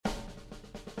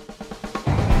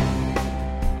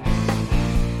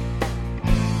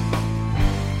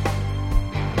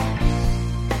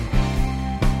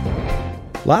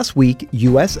Last week,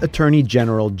 U.S. Attorney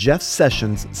General Jeff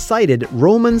Sessions cited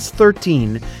Romans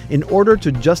 13 in order to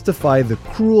justify the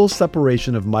cruel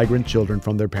separation of migrant children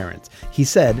from their parents. He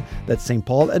said that St.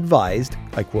 Paul advised,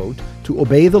 I quote, to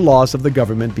obey the laws of the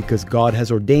government because God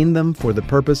has ordained them for the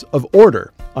purpose of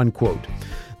order, unquote.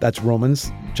 That's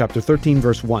Romans chapter 13,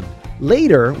 verse 1.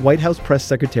 Later, White House Press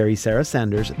Secretary Sarah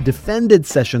Sanders defended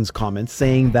Sessions' comments,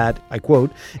 saying that, I quote,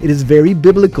 it is very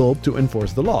biblical to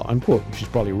enforce the law, unquote. She's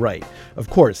probably right. Of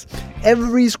course,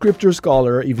 every scripture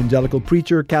scholar, evangelical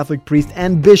preacher, Catholic priest,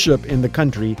 and bishop in the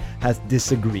country has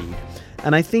disagreed.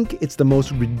 And I think it's the most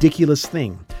ridiculous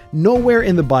thing. Nowhere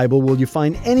in the Bible will you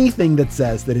find anything that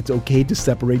says that it's okay to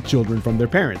separate children from their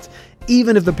parents,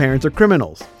 even if the parents are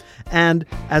criminals. And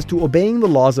as to obeying the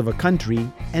laws of a country,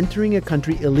 entering a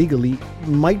country illegally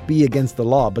might be against the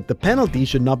law, but the penalty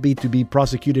should not be to be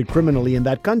prosecuted criminally in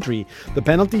that country. The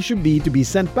penalty should be to be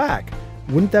sent back.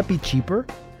 Wouldn't that be cheaper?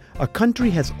 A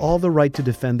country has all the right to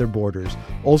defend their borders,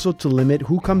 also to limit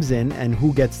who comes in and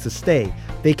who gets to stay.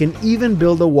 They can even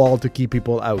build a wall to keep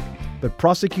people out. But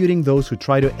prosecuting those who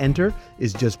try to enter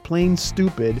is just plain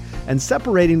stupid, and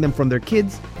separating them from their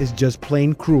kids is just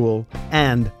plain cruel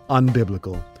and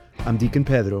unbiblical. I'm Deacon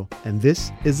Pedro, and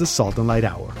this is the Salt and Light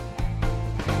Hour.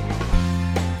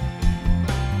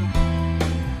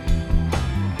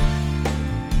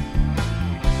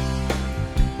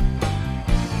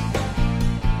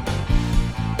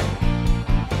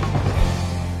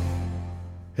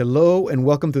 Hello and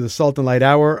welcome to the Salt and Light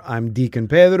Hour. I'm Deacon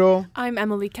Pedro. I'm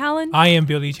Emily Callan. I am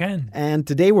Billy Chen. And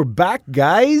today we're back,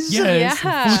 guys. Yes.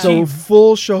 Yeah. So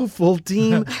full show, full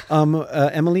team.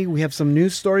 Emily, we have some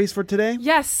news stories for today.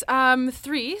 Yes,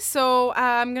 3. So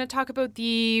I'm going to talk about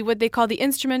what they call the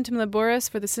Instrumentum Laboris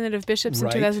for the Synod of Bishops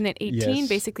Right. in 2018, Yes.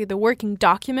 basically the working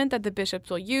document that the bishops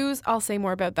will use. I'll say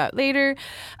more about that later.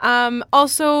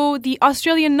 Also, the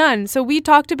Australian nun. So we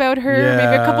talked about her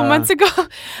maybe a couple months ago.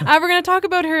 We're going to talk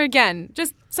about her again.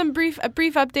 Just a brief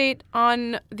update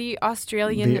on the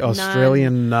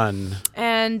Australian nun.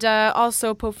 And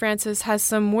also, Pope Francis has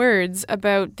some words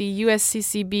about the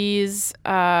USCCB's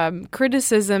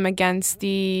criticism against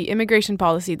the immigration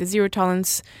policy, the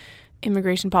zero-tolerance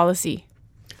immigration policy.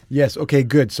 Yes, okay,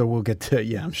 good. So we'll get to,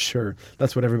 I'm sure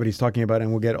that's what everybody's talking about,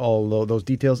 and we'll get all those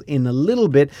details in a little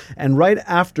bit. And right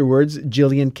afterwards,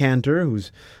 Jillian Cantor,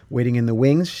 who's waiting in the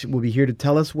wings, will be here to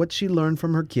tell us what she learned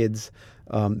from her kids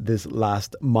this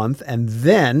last month. And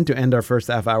then, to end our first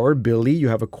half hour, Billy, you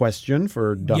have a question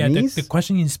for dummies. Yeah, the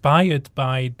question inspired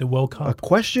by the World Cup. A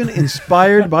question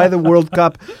inspired by the World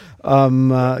Cup.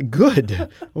 Good.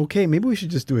 Okay, maybe we should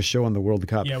just do a show on the World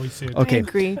Cup. Yeah, we should. Okay, I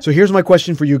agree. So here's my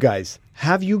question for you guys.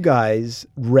 Have you guys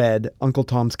read Uncle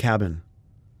Tom's Cabin?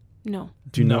 No.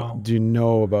 Do you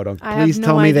know about Uncle? I Please have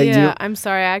tell no me idea. that you. I'm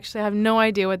sorry. I actually have no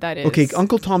idea what that is. Okay,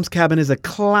 Uncle Tom's Cabin is a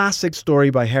classic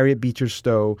story by Harriet Beecher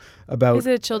Stowe about Is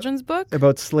it a children's book?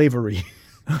 about slavery.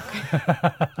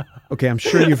 Okay, I'm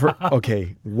sure you've heard.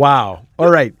 Okay, wow.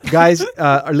 All right, guys,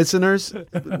 our listeners,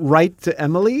 write to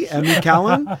Emily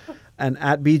Callan, and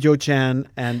at BJo Chan,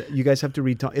 and you guys have to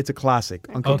read. It's a classic,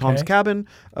 Uncle Tom's Cabin,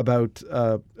 about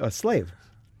a slave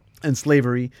and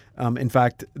slavery. In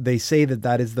fact, they say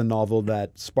that is the novel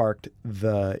that sparked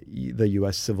the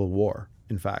U.S. Civil War,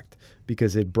 in fact,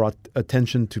 because it brought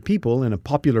attention to people in a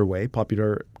popular way,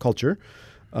 popular culture,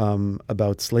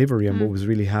 about slavery and what was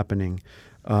really happening.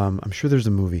 I'm sure there's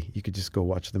a movie. You could just go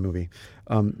watch the movie.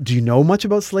 Do you know much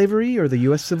about slavery or the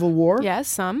U.S. Civil War? Yes,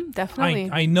 some,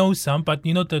 definitely. I know some, but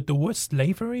the word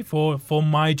slavery for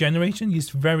my generation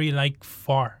is very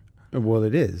far. Well,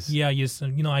 it is. Yeah, yes.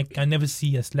 I never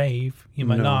see a slave in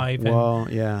my life. Well,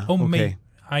 yeah. Oh, okay. maybe.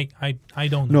 I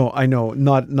don't know. No, I know.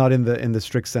 Not in the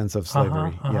strict sense of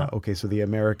slavery. Uh-huh. Yeah. Okay. So the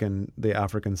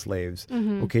African slaves.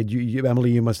 Mm-hmm. Okay.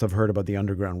 Emily, you must have heard about the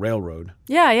Underground Railroad.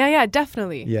 Yeah,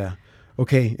 definitely. Yeah.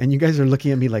 Okay. And you guys are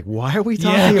looking at me like, why are we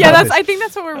talking Yeah, about this? I think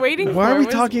that's what we're waiting for. Why are we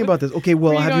talking about this? Okay.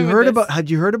 Well, where are you had you going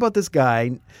heard with about this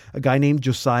guy, a guy named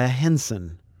Josiah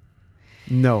Henson?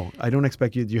 No, I don't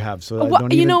expect you have. So Well,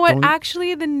 don't you even, know what? don't-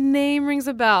 Actually, the name rings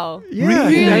a bell. Yeah.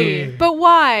 Really? But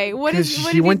why? What Because did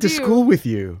she he went to do? school with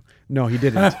you. No, he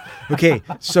didn't. Okay,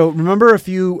 so remember a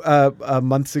few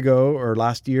months ago or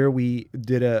last year, we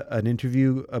did an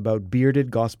interview about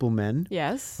bearded gospel men?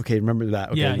 Yes. Okay, remember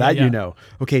that? Okay, Yeah, that yeah. you know.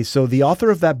 Okay, so the author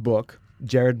of that book,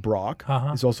 Jared Brock,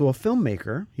 Uh-huh. is also a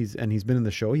filmmaker. He's been in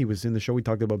the show. He was in the show. We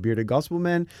talked about bearded gospel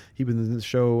men. He was in the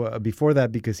show before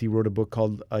that because he wrote a book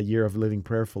called A Year of Living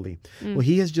Prayerfully. Well,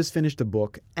 he has just finished a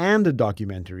book and a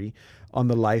documentary on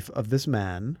the life of this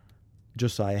man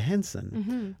Josiah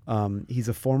Henson. He's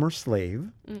a former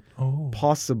slave, Oh.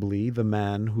 possibly the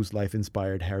man whose life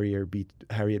inspired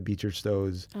Harriet Beecher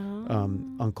Stowe's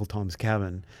Uncle Tom's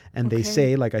Cabin. And they Okay.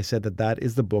 say, like I said, that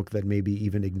is the book that maybe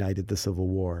even ignited the Civil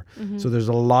War. So there's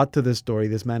a lot to this story.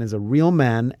 This man is a real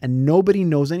man, and nobody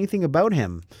knows anything about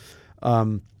him.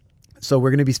 So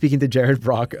we're going to be speaking to Jared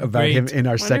Brock about him Great. in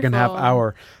our second half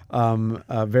Wonderful.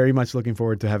 hour. Very much looking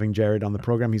forward to having Jared on the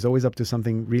program. He's always up to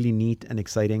something really neat and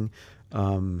exciting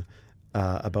about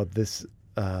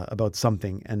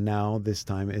something. And now this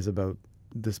time is about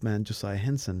this man, Josiah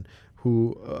Henson,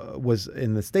 who was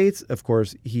in the States. Of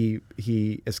course, he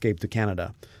escaped to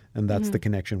Canada, and that's the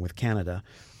connection with Canada.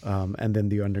 And then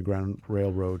the Underground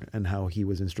Railroad and how he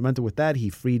was instrumental with that. He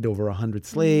freed over 100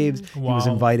 slaves. He was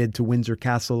Wow. invited to Windsor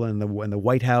Castle and the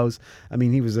White House. I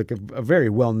mean, he was like a very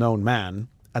well-known man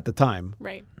at the time,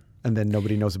 Right. and then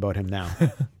nobody knows about him now.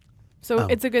 So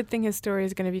it's a good thing his story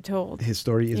is going to be told. His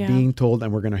story is Yeah. being told,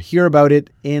 and we're going to hear about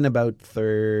it in about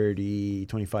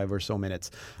 25 or so minutes.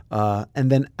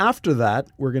 And then after that,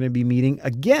 we're going to be meeting,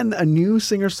 again, a new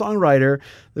singer-songwriter.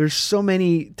 There's so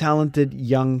many talented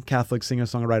young Catholic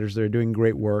singer-songwriters that are doing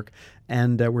great work,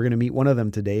 and we're going to meet one of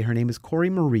them today. Her name is Corey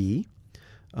Marie.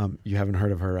 You haven't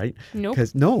heard of her, right? Nope.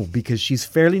 Because she's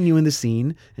fairly new in the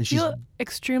scene, and I she's feel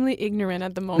extremely ignorant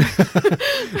at the moment.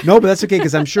 no, but that's okay,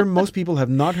 because I'm sure most people have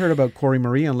not heard about Corey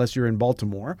Marie unless you're in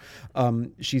Baltimore.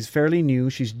 She's fairly new.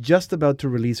 She's just about to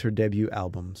release her debut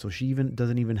album, so she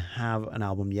doesn't even have an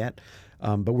album yet.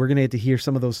 But we're going to get to hear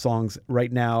some of those songs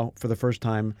right now for the first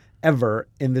time ever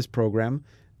in this program,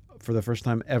 for the first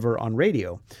time ever on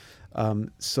radio.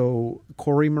 So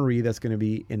Corey Marie, that's going to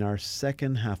be in our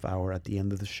second half hour at the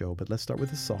end of the show. But let's start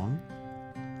with a song.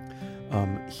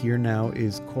 Here now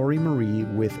is Corey Marie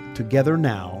with Together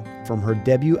Now from her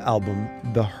debut album,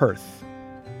 The Hearth.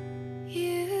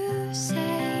 You say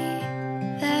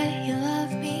that you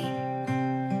love me,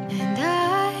 and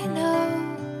I know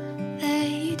that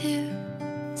you do.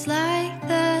 It's like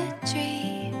the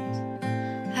dreams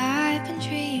I've been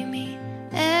dreaming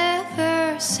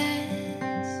ever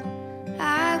since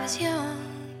I was young.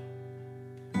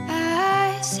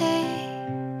 I say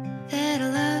that I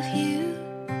love you,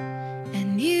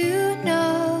 and you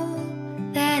know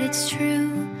that it's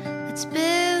true. Let's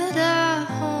build a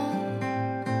home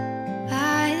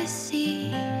by the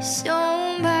sea,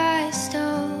 stone by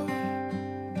stone,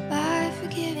 by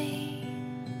forgiving.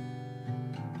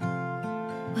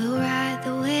 We'll ride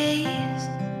the waves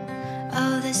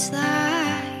of this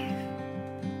life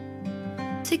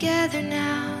together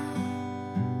now.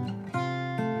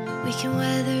 We can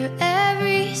weather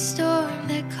every storm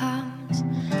that comes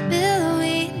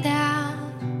billowing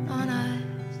down on us.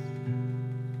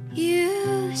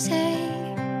 You say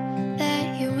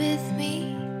that you're with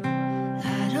me.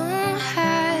 I don't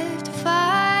have to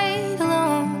fight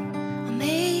alone. I'll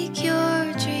make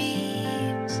your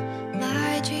dreams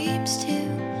my dreams too.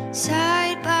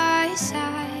 Side by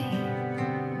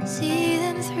side, see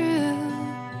them through.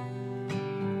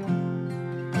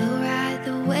 We'll ride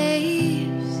the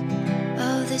waves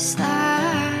of this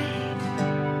life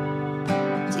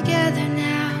together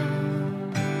now.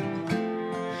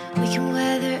 We can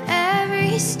weather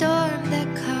every storm that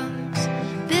comes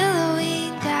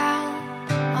billowing down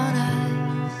on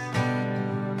us.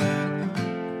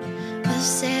 We'll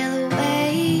sail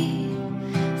away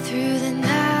through the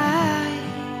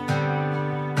night,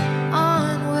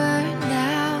 onward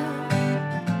now,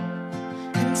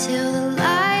 until the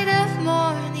light of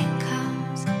morning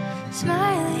comes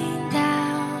smiling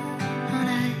down on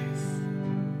us.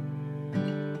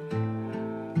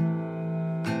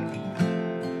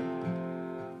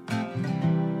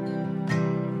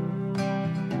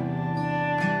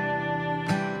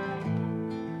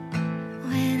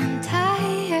 When I'm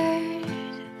tired,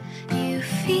 you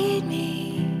feed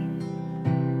me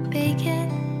bacon.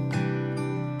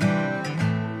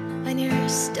 When you're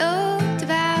stoked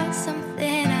about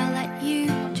something, I'll let you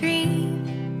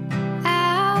dream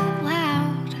out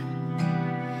loud.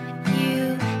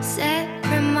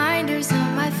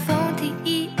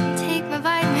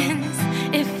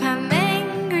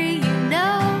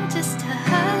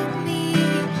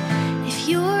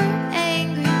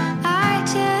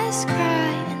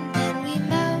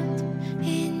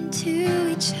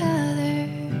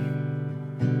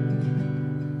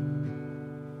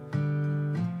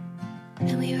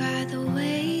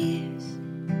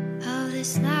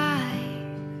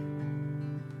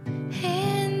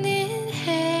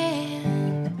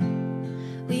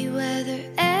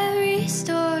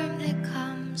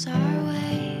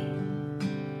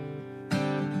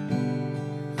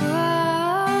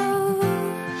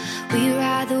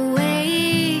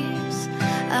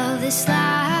 this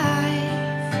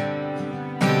life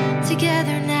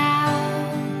together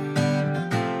now.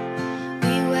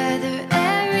 We weather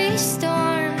every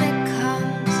storm that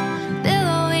comes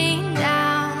billowing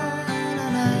down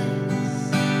on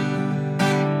us.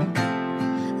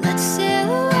 Let's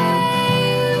sail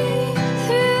away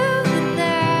through the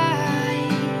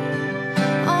night,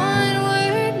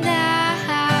 onward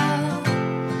now,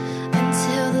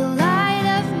 until the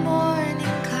light of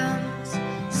morning comes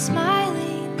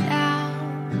smiling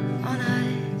down on us.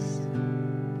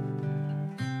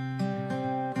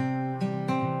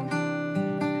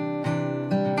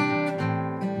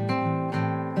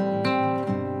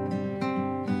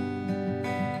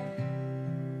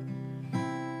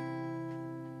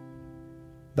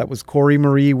 That was Corey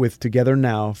Marie with Together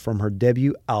Now from her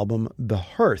debut album, The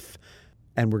Hearth.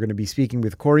 And we're going to be speaking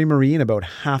with Corey Marie in about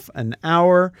half an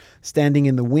hour. Standing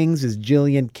in the wings is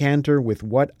Jillian Cantor with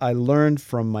What I Learned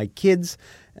from My Kids.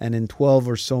 And in 12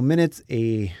 or so minutes,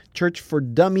 a Church for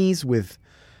Dummies with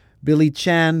Billy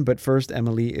Chan. But first,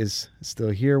 Emily is still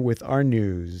here with our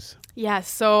news. Yes,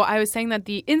 so I was saying that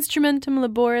the Instrumentum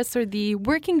Laboris, or the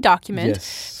working document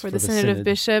for the Synod of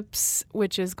Bishops,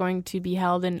 which is going to be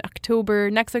held in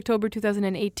next October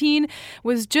 2018,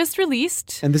 was just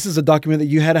released. And this is a document that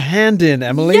you had a hand in,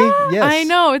 Emily. Yeah, yes. I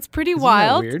know. It's pretty Isn't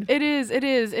wild. that weird? It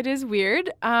is weird.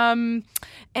 And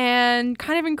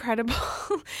kind of incredible.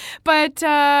 But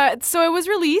so it was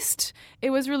released. It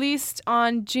was released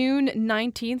on June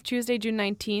 19th, Tuesday, June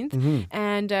 19th. Mm-hmm.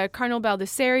 And Cardinal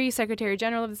Baldessari, Secretary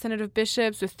General of the Synod of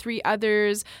Bishops, with three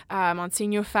others,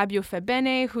 Monsignor Fabio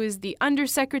Fabene, who is the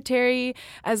Undersecretary,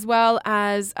 as well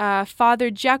as Father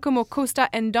Giacomo Costa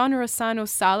and Don Rossano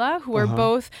Sala, who are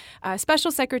both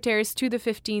special secretaries to the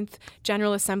 15th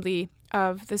General Assembly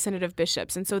of the Synod of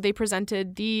Bishops. And so they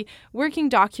presented the working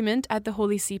document at the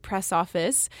Holy See press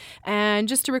office. And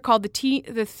just to recall the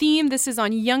theme, this is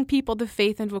on young people, the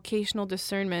faith, and vocational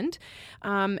discernment.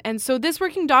 And so this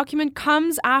working document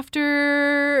comes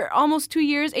after almost 2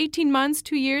 years, 18 months,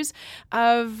 2 years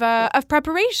of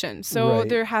preparation. So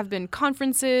there have been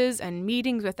conferences and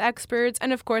meetings with experts.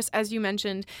 And of course, as you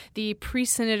mentioned, the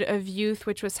Pre-Synod of Youth,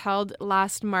 which was held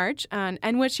last March,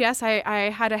 and which, yes, I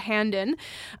had a hand in.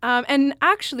 And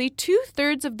actually,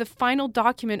 2/3 of the final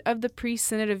document of the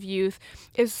Pre-Synod of Youth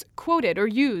is quoted or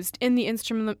used in the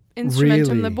Instrumentum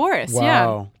Laboris. Wow.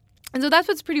 Yeah. And so that's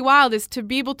what's pretty wild, is to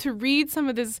be able to read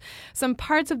some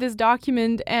parts of this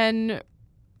document and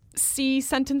see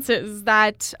sentences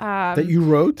that you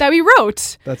wrote? That we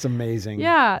wrote. That's amazing.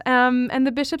 Yeah. And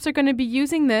the bishops are going to be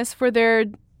using this for their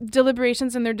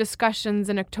deliberations and their discussions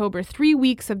in October, 3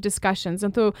 weeks of discussions.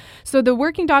 And so the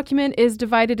working document is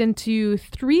divided into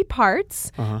 3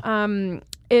 parts.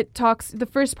 The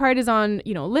first part is on,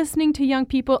 listening to young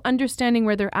people, understanding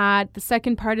where they're at. The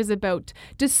second part is about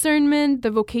discernment, the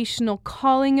vocational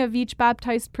calling of each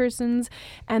baptized persons.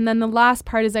 And then the last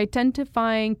part is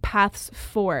identifying paths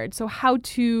forward. So how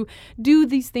to do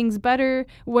these things better.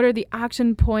 What are the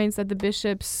action points that the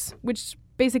bishops, which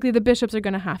basically the bishops are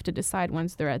going to have to decide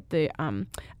once they're at the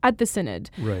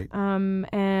synod. Right.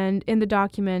 And in the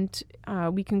document,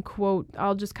 we can quote.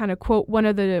 I'll just kind of quote one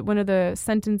of the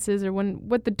sentences, or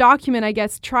what the document, I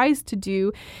guess, tries to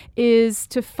do is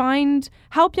to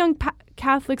help young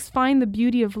Catholics find the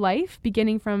beauty of life,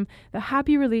 beginning from the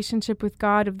happy relationship with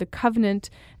God of the covenant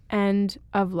and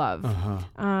of love.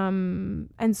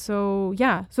 And so,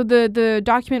 so the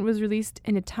document was released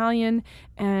in Italian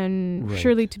and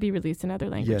surely to be released in other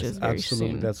languages very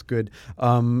absolutely. soon. That's good.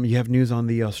 You have news on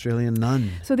the Australian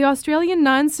nun. So the Australian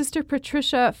nun, Sister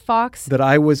Patricia Fox. That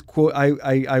I was,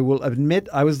 I will admit,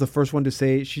 I was the first one to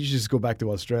say she should just go back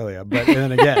to Australia. But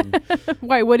then again.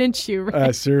 Why wouldn't you?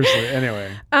 Right? Seriously. Anyway.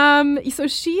 So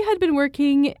she had been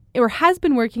working, or has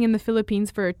been working in the Philippines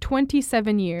for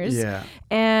 27 years. Yeah.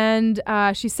 And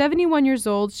she's 71 years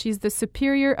old. She's the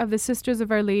superior of the Sisters of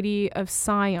Our Lady of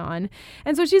Sion.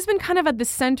 And so she's been kind of at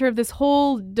the center of this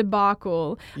whole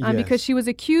debacle because she was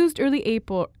accused early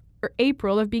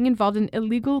April of being involved in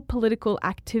illegal political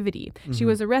activity. Mm-hmm. She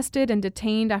was arrested and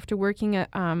detained after working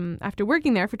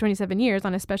there for 27 years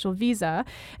on a special visa,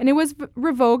 and it was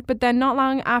revoked. But then, not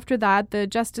long after that, the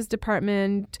Justice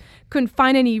Department couldn't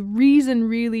find any reason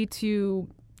really to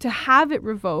have it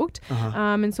revoked.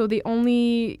 And so they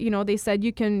only, they said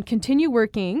you can continue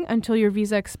working until your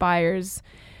visa expires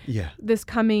this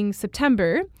coming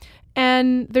September.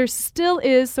 And there still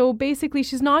is, so basically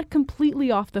she's not completely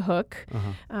off the hook.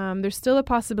 There's still a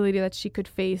possibility that she could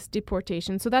face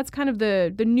deportation. So that's kind of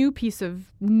the new piece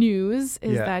of news,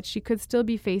 is that she could still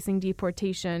be facing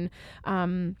deportation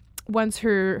once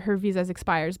her visa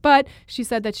expires. But she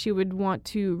said that she would want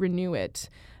to renew it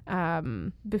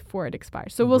before it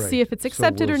expires. So we'll Right. see if it's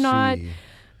accepted So or we'll not. see.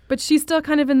 But she's still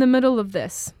kind of in the middle of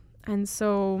this. And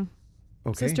so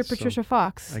Okay, Sister so Patricia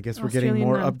Fox. I guess we're getting Australian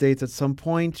more nun. updates at some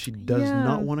point. She does Yeah.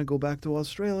 not want to go back to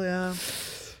Australia.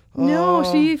 No,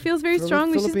 Oh, she feels very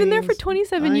strongly. She's been there for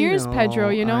 27 years, Pedro.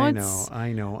 You know,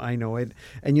 I know it.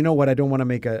 And you know what? I don't want to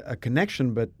make a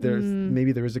connection, but there's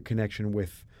maybe there is a connection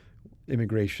with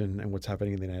immigration and what's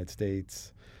happening in the United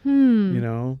States. You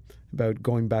know, about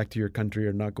going back to your country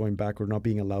or not going back or not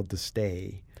being allowed to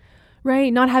stay.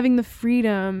 Right, not having the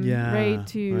freedom, Yeah, right,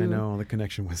 to I know the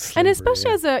connection with slavery. And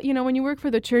especially yeah. as when you work for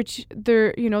the church,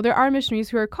 there are missionaries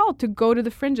who are called to go to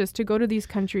the fringes, to go to these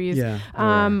countries, Yeah,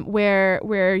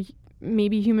 where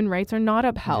maybe human rights are not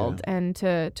upheld, and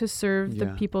to serve the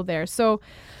Yeah. people there. So,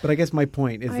 But I guess my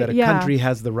point is that a yeah. country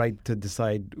has the right to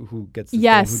decide who gets to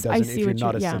Yes, stay and I who doesn't see if you're what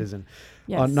not a yeah. citizen.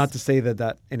 Yes. Not to say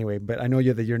that anyway, but I know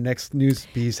that your next news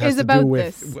piece has Is to about do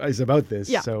with this. is about this.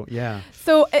 Yeah. So yeah.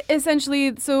 So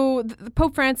essentially, the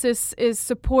Pope Francis is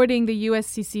supporting the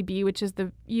USCCB, which is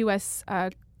the U.S.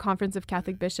 Conference of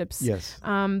Catholic Bishops. Yes.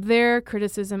 Their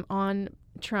criticism on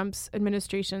Trump's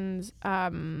administration's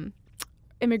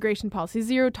immigration policy,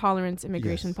 zero tolerance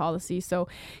immigration Yes. policy. So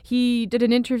he did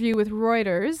an interview with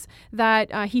Reuters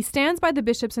that he stands by the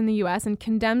bishops in the U.S. and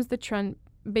condemns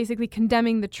basically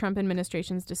condemning the Trump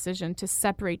administration's decision to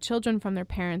separate children from their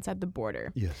parents at the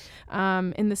border. Yes.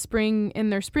 In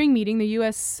their spring meeting, the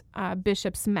U.S.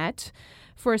 bishops met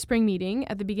for a spring meeting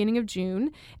at the beginning of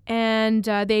June, and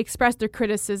they expressed their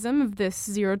criticism of this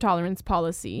zero tolerance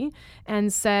policy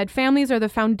and said families are the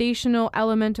foundational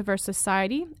element of our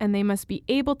society and they must be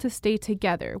able to stay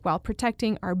together. While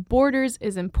protecting our borders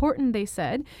is important, they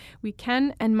said, we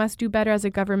can and must do better as a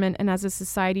government and as a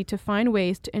society to find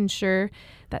ways to ensure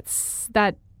that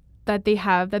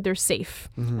they're safe.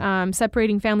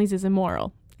 Separating families is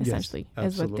immoral. Essentially,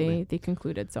 is what they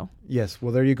concluded. So yes,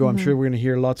 well, there you go. I'm sure we're going to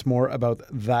hear lots more about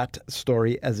that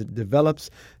story as it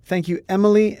develops. Thank you,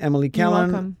 Emily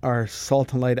Callan, welcome. our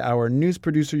Salt and Light Hour news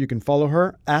producer. You can follow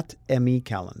her at Emmy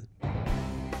Callan.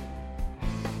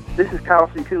 This is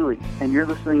Carlson Cooley, and you're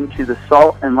listening to the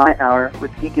Salt and Light Hour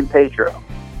with Deacon Pedro.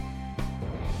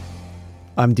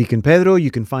 I'm Deacon Pedro.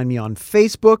 You can find me on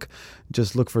Facebook.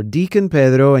 Just look for Deacon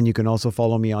Pedro, and you can also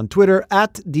follow me on Twitter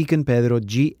at Deacon Pedro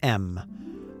GM.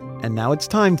 And now it's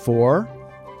time for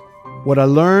What I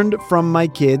Learned from My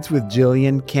Kids with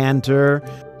Jillian Cantor.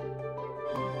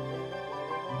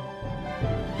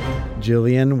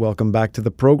 Jillian, welcome back to the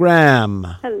program.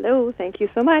 Hello, thank you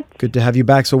so much. Good to have you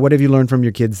back. So what have you learned from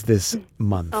your kids this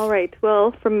month? All right,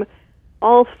 well, from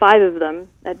all 5 of them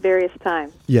at various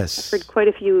times, Yes. I've heard quite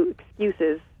a few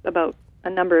excuses about a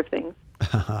number of things.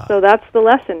 So that's the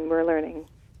lesson we're learning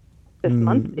this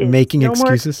month. Is Making no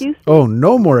more excuses? Oh,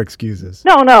 no more excuses.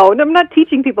 No, I'm not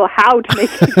teaching people how to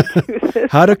make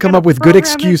excuses. How to come up with good Program it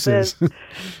excuses. says,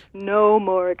 no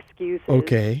more excuses.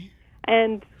 Okay.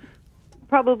 And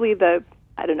probably is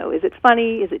it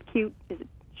funny? Is it cute? Is it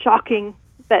shocking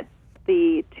that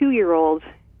the 2-year-old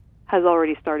has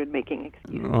already started making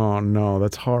excuses? Oh, no,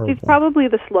 that's horrible. She's probably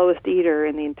the slowest eater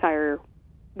in the entire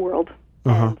world.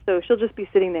 And so she'll just be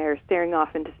sitting there staring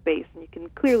off into space, and you can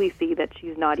clearly see that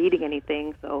she's not eating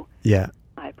anything. So Yeah.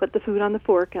 I put the food on the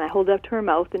fork, and I hold it up to her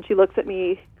mouth, and she looks at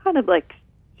me kind of like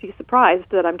she's surprised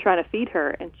that I'm trying to feed her,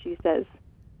 and she says,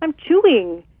 I'm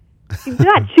chewing. She's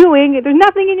not chewing. There's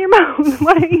nothing in your mouth.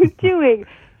 What are you chewing?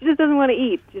 She just doesn't want to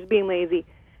eat. She's being lazy.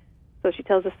 So she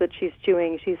tells us that she's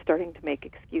chewing. She's starting to make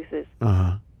excuses.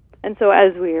 Uh-huh. And so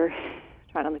as we're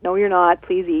trying to, no, you're not.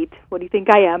 Please eat. What do you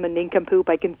think I am, a nincompoop?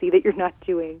 I can see that you're not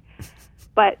chewing.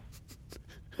 But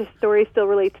this story still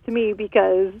relates to me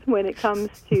because when it comes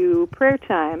to prayer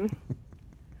time,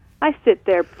 I sit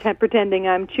there pretending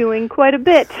I'm chewing quite a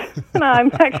bit, and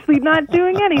I'm actually not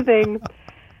doing anything.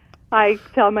 I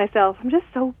tell myself, I'm just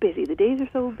so busy. The days are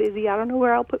so busy. I don't know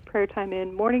where I'll put prayer time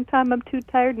in. Morning time, I'm too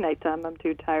tired. Nighttime, I'm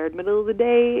too tired. Middle of the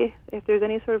day, if there's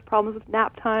any sort of problems with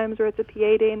nap times or it's a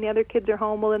PA day and the other kids are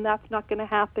home, well, then that's not going to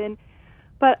happen.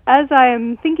 But as I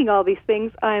am thinking all these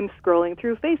things, I'm scrolling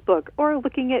through Facebook or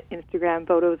looking at Instagram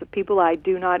photos of people I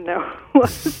do not know.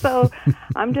 So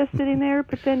I'm just sitting there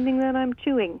pretending that I'm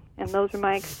chewing, and those are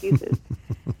my excuses.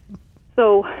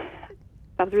 So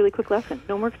that was a really quick lesson.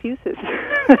 No more excuses.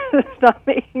 Stop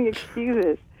making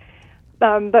excuses.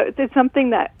 But it's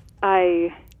something that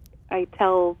I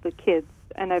tell the kids,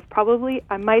 and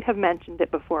I might have mentioned it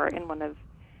before in one of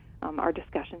our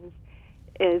discussions,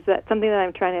 is that something that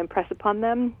I'm trying to impress upon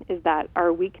them is that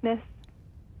our weakness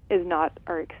is not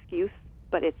our excuse,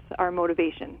 but it's our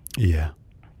motivation. Yeah.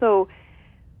 So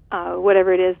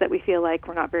whatever it is that we feel like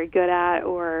we're not very good at,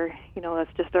 or, that's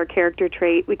just our character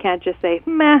trait. We can't just say,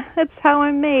 meh, that's how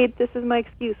I'm made. This is my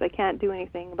excuse. I can't do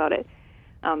anything about it.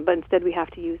 But instead we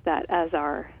have to use that as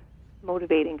our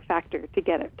motivating factor to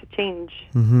get it to change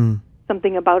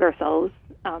something about ourselves,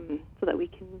 so that we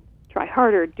can try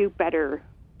harder, do better,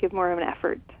 give more of an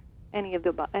effort, any of the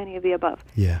above.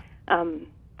 Yeah.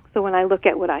 So when I look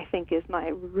at what I think is my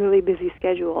really busy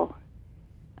schedule,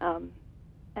 and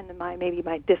maybe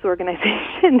my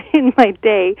disorganization in my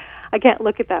day, I can't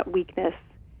look at that weakness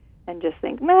and just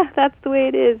think, meh, that's the way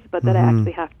it is, but that I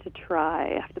actually have to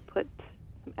try. I have to put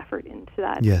some effort into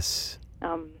that. Yes.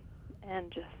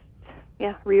 And just,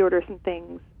 reorder some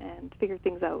things and figure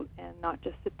things out, and not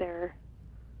just sit there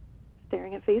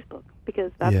staring at Facebook,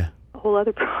 because that's a whole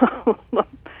other problem.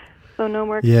 So no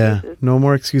more excuses. Yeah, no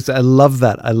more excuses. I love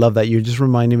that. You just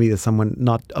reminded me that someone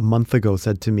not a month ago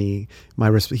said to me,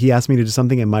 he asked me to do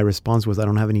something, and my response was, I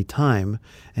don't have any time.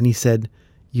 And he said,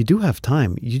 you do have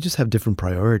time. You just have different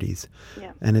priorities.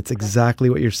 Yeah. And it's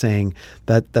exactly what you're saying.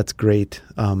 That's great.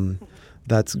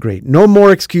 That's great. No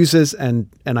more excuses. And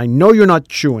I know you're not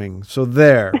chewing. So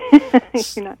there.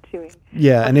 You're not chewing.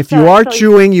 Yeah, and if you are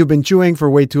chewing, you've been chewing for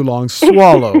way too long.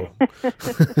 Swallow.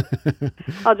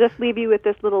 I'll just leave you with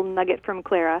this little nugget from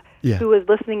Clara, who was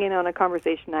listening in on a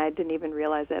conversation. I didn't even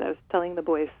realize it. I was telling the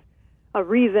boys a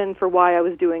reason for why I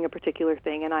was doing a particular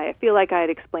thing, and I feel like I had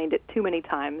explained it too many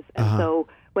times. And so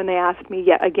when they asked me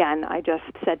yet again, I just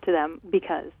said to them,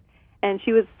 because. And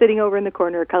she was sitting over in the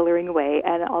corner coloring away,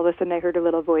 and all of a sudden I heard her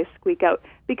little voice squeak out,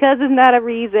 because is not a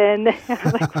reason. And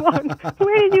I'm like, well,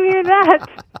 where did you hear that?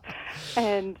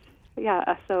 And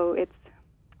so it's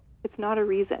not a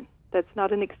reason. That's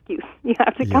not an excuse. You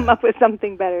have to come up with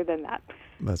something better than that.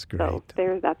 That's great. So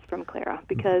that's from Clara.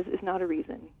 Because is not a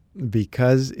reason.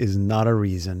 Because is not a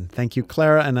reason. Thank you,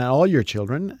 Clara, and all your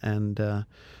children, and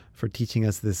for teaching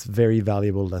us this very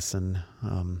valuable lesson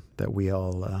that we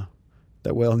all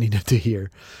needed to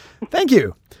hear. Thank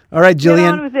you. All right,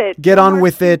 Jillian. Get on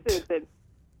with it.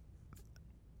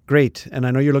 Great. And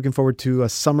I know you're looking forward to a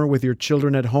summer with your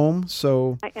children at home.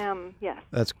 So I am, yes.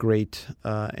 That's great.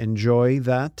 Enjoy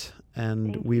that.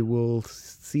 And we will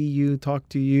talk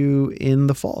to you in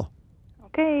the fall.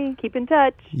 Okay. Keep in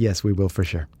touch. Yes, we will for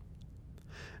sure.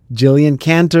 Jillian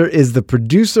Cantor is the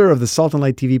producer of the Salt and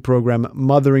Light TV program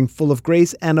Mothering Full of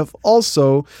Grace, and of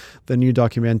also the new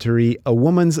documentary A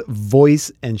Woman's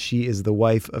Voice, and she is the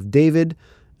wife of David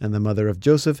and the mother of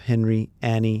Joseph, Henry,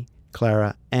 Annie,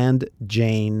 Clara, and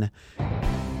Jane.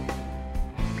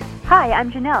 Hi,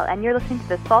 I'm Janelle, and you're listening to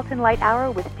the Salt and Light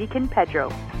Hour with Deacon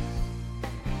Pedro.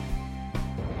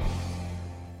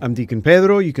 I'm Deacon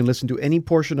Pedro. You can listen to any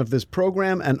portion of this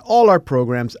program and all our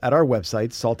programs at our website,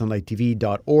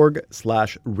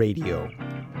 saltandlighttv.org/radio.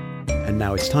 And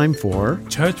now it's time for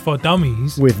Church for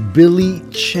Dummies with Billy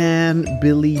Chan.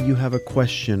 Billy, you have a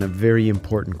question, a very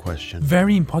important question.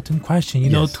 Very important question.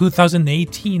 You know,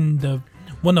 2018,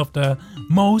 one of the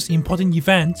most important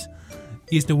events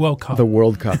is the World Cup. The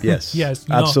World Cup, yes. Yes.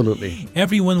 Absolutely.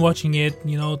 Everyone watching it,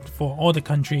 for all the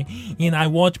country. And I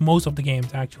watch most of the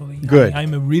games, actually. Good.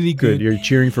 I'm a really good. You're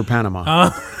cheering for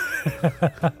Panama.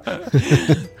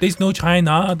 There's no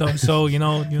China, though, so, you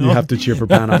have to cheer for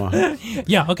Panama.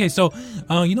 Yeah, okay. So,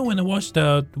 when I watch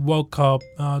the World Cup,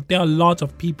 there are lots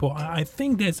of people. I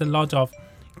think there's a lot of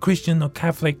Christian or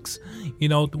Catholics,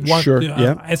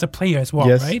 as a player as well,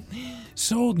 right?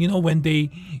 So,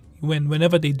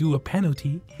 whenever they do a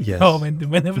penalty, or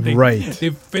whenever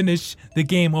they finish the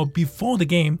game or before the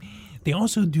game, they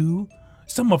also do,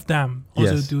 some of them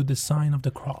also do the sign of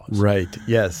the cross. Right,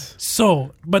 yes.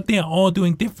 So, but they are all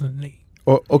doing differently.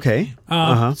 Oh, okay.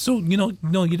 So,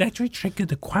 it actually triggered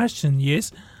the question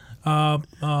is, how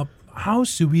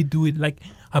should we do it like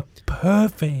a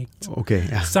perfect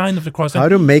sign of the cross? How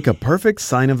to make a perfect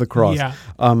sign of the cross? Yeah.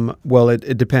 Well,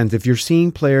 it depends. If you're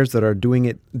seeing players that are doing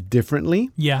it differently,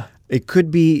 it could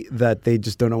be that they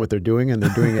just don't know what they're doing and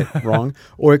they're doing it wrong.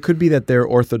 Or it could be that they're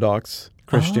Orthodox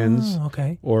Christians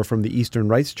or from the Eastern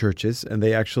Rites churches, and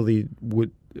they actually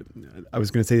would... I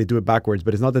was going to say they do it backwards,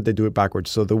 but it's not that they do it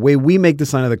backwards. So the way we make the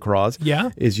sign of the cross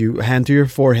is you hand to your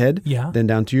forehead, then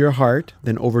down to your heart,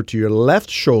 then over to your left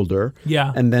shoulder,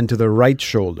 and then to the right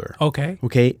shoulder. Okay.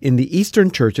 In the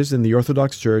Eastern churches, in the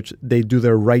Orthodox Church, they do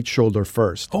their right shoulder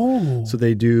first. Oh.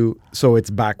 So it's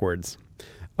backwards.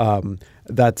 I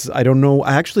don't know.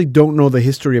 I actually don't know the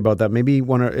history about that. Maybe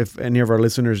if any of our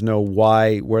listeners know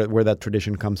where that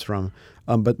tradition comes from.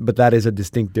 But that is a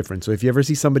distinct difference. So if you ever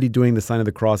see somebody doing the sign of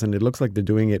the cross and it looks like they're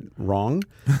doing it wrong,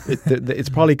 it's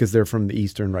probably because they're from the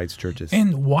Eastern Rites churches.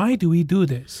 And why do we do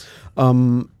this?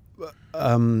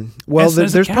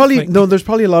 there's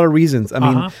probably a lot of reasons. I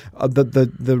mean,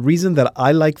 the reason that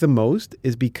I like the most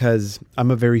is because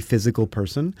I'm a very physical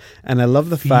person, and I love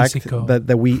the fact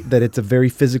that it's a very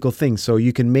physical thing. So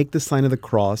you can make the sign of the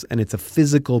cross, and it's a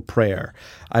physical prayer.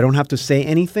 I don't have to say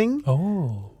anything.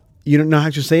 Oh. You don't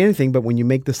have to say anything, but when you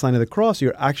make the sign of the cross,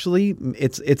 you're actually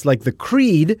it's like the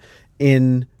creed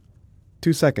in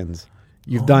 2 seconds.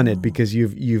 You've done it because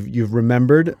you've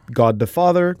remembered God the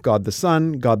Father, God the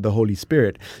Son, God the Holy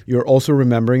Spirit. You're also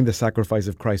remembering the sacrifice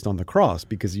of Christ on the cross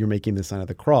because you're making the sign of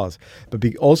the cross. But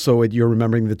you're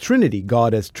remembering the Trinity,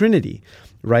 God as Trinity,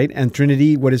 right? And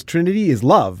Trinity, what is Trinity? Is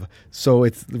love. So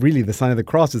it's really the sign of the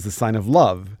cross is the sign of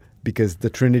love, because the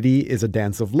Trinity is a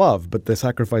dance of love, but the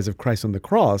sacrifice of Christ on the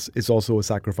cross is also a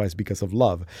sacrifice because of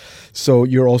love. So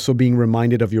you're also being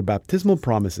reminded of your baptismal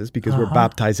promises because we're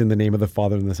baptized in the name of the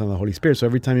Father and the Son and the Holy Spirit. So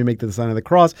every time you make the sign of the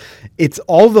cross, it's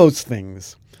all those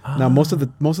things. Now, most of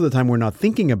the time we're not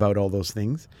thinking about all those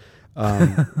things,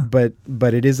 but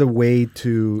it is a way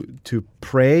to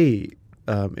pray.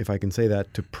 If I can say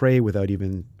that, to pray without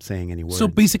even saying any words. So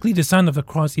basically, the sign of the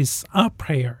cross is a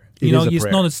prayer. It's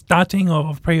not a starting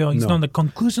of a prayer. It's not the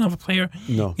conclusion of a prayer.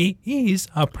 No. It is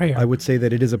a prayer. I would say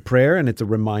that it is a prayer, and it's a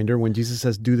reminder. When Jesus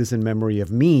says, do this in memory of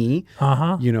me,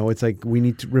 it's like we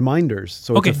need reminders.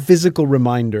 So it's a physical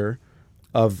reminder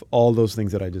of all those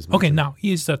things that I just mentioned. Okay, now,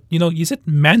 is it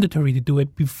mandatory to do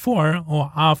it before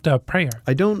or after a prayer?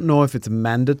 I don't know if it's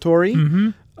mandatory.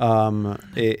 Mm-hmm.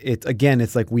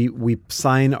 It's like we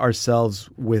sign ourselves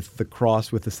with the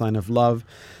cross, with the sign of love,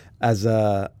 as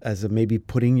a maybe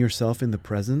putting yourself in the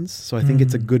presence. So I think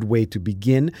it's a good way to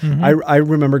begin. I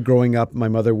remember growing up, my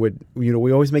mother would,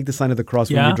 we always make the sign of the cross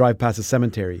when you drive past a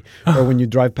cemetery or when you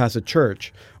drive past a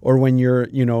church or when you're,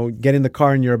 get in the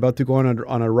car and you're about to go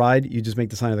on a ride, you just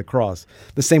make the sign of the cross.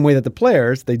 The same way that the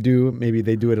players, they do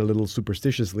it a little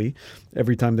superstitiously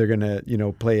every time they're going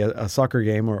to, play a soccer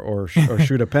game or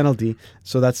shoot a penalty.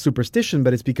 So that's superstition,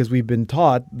 but it's because we've been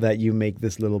taught that you make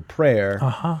this little prayer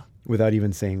without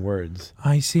even saying words.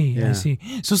 I see.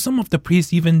 So some of the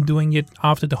priests even doing it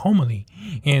after the homily.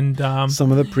 And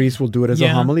some of the priests will do it as a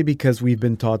homily because we've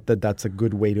been taught that that's a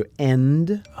good way to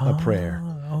end a prayer.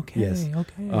 Okay. Yes.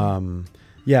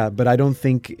 Okay. But I don't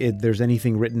think there's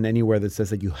anything written anywhere that says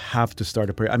that you have to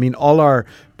start a prayer. I mean, all our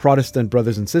Protestant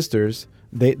brothers and sisters,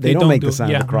 they don't make the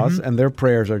sign of the cross, and their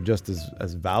prayers are just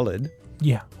as valid.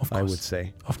 Yeah, of course. I would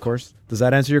say. Of course. Does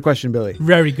that answer your question, Billy?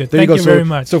 Very good. Thank you very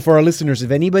much. So for our listeners,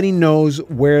 if anybody knows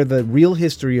where the real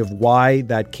history of why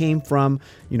that came from,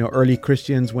 early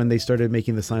Christians, when they started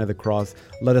making the sign of the cross,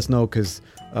 let us know because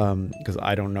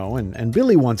I don't know and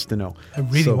Billy wants to know. I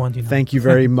really want to know. Thank you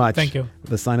very much. Thank you.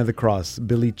 The sign of the cross.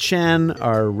 Billy Chan,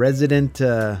 our resident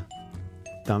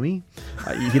dummy.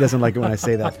 He doesn't like it when I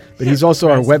say that. But he's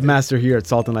also our webmaster here at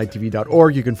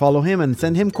saltandlighttv.org. You can follow him and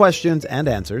send him questions and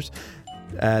answers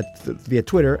via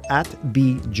Twitter at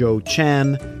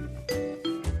bjoechan.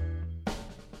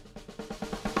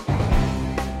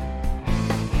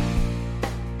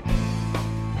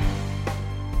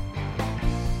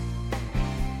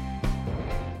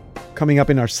 Coming up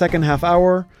in our second half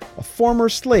hour, a former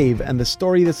slave and the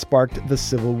story that sparked the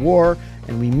Civil War,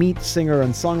 and we meet singer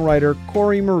and songwriter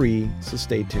Corey Marie, so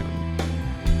stay tuned.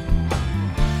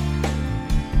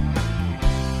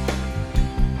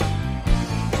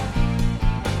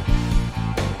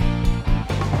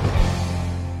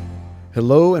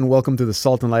 Hello and welcome to the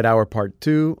Salt and Light Hour Part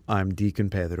 2. I'm Deacon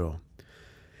Pedro.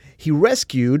 He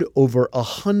rescued over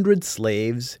 100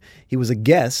 slaves. He was a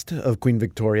guest of Queen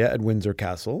Victoria at Windsor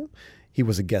Castle. He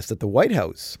was a guest at the White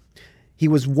House. He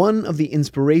was one of the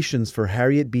inspirations for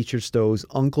Harriet Beecher Stowe's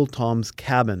Uncle Tom's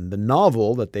Cabin, the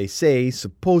novel that they say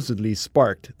supposedly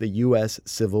sparked the U.S.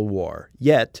 Civil War.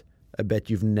 Yet, I bet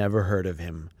you've never heard of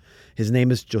him. His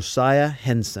name is Josiah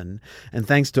Henson, and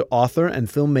thanks to author and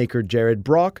filmmaker Jared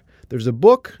Brock, there's a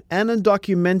book and a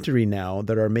documentary now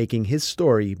that are making his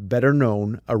story better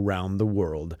known around the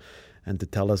world. And to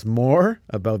tell us more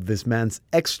about this man's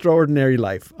extraordinary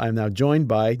life, I'm now joined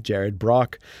by Jared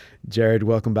Brock. Jared,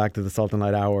 welcome back to the Salt and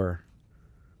Light Hour.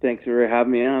 Thanks for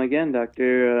having me on again,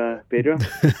 Dr. Pedro.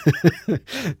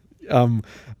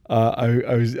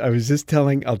 I was just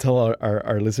telling, I'll tell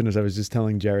our listeners, I was just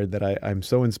telling Jared that I'm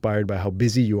so inspired by how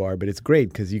busy you are, but it's great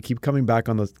because you keep coming back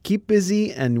on those. Keep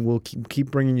busy and we'll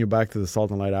keep bringing you back to the Salt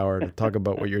and Light Hour to talk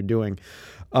about what you're doing.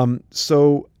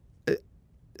 So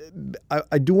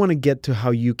I do want to get to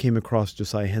how you came across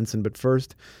Josiah Henson, but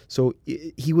first, so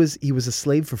he was a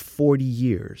slave for 40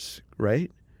 years, right?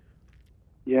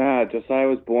 Yeah, Josiah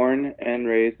was born and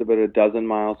raised about a dozen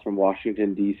miles from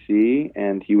Washington, D.C.,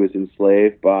 and he was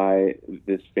enslaved by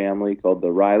this family called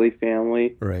the Riley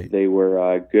family. Right. They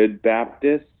were good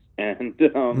Baptists, and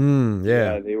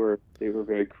yeah, they were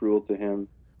very cruel to him.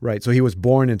 Right. So he was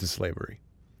born into slavery.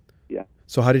 Yeah.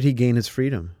 So how did he gain his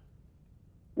freedom?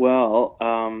 Well,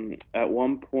 at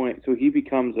one point, so he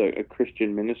becomes a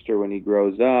Christian minister when he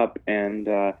grows up, and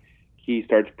he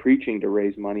starts preaching to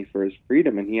raise money for his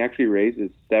freedom, and he actually raises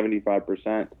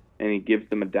 75%, and he gives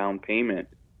them a down payment,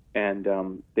 and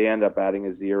they end up adding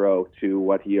a zero to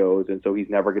what he owes, and so he's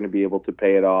never going to be able to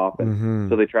pay it off, and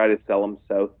so they try to sell him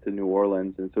south to New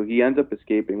Orleans, and so he ends up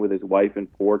escaping with his wife and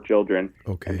 4 children,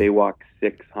 and they walk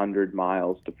 600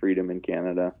 miles to freedom in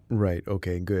Canada. Right.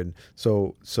 Okay. Good.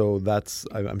 So that's,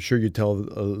 I'm sure you tell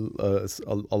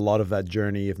a lot of that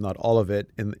journey, if not all of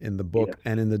it, in the book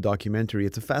and in the documentary.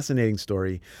 It's a fascinating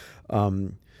story.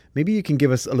 Maybe you can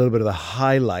give us a little bit of the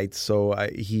highlights. So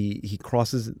he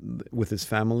crosses with his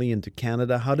family into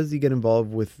Canada. How does he get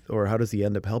involved with, or how does he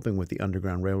end up helping with the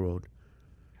Underground Railroad?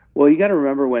 Well, you got to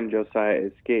remember when Josiah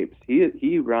escapes.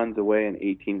 He runs away in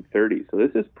 1830. So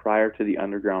this is prior to the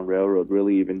Underground Railroad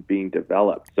really even being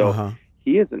developed. So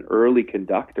he is an early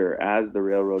conductor as the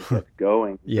railroad gets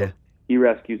going. Yeah. So he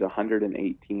rescues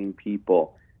 118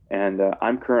 people. And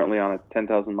I'm currently on a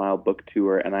 10,000-mile book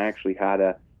tour, and I actually had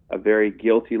a very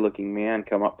guilty-looking man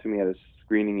come up to me at a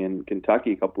screening in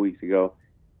Kentucky a couple weeks ago,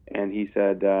 and he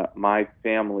said, my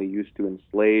family used to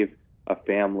enslave a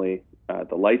family,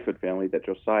 the Lightfoot family, that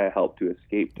Josiah helped to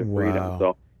escape to freedom.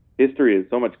 So history is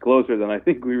so much closer than I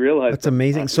think we realize. That's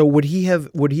amazing. So would he have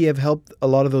helped a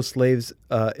lot of those slaves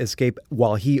escape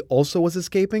while he also was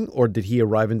escaping, or did he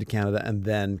arrive into Canada and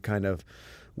then kind of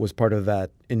was part of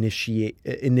that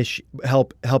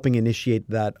helping initiate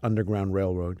that Underground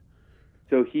Railroad?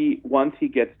 So once he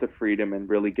gets to freedom and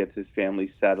really gets his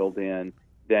family settled in,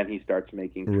 then he starts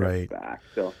making trips back.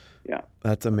 So, yeah.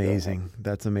 That's amazing.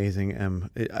 That's amazing.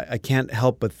 I can't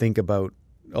help but think about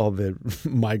all the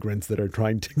migrants that are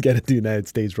trying to get into the United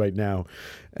States right now.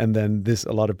 And then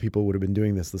a lot of people would have been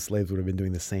doing this. The slaves would have been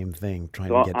doing the same thing, trying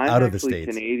to get out of the States. I'm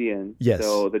actually Canadian. Yes.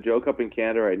 So the joke up in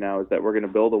Canada right now is that we're going to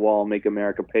build a wall and make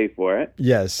America pay for it.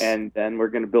 Yes. And then we're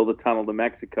going to build a tunnel to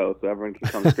Mexico so everyone can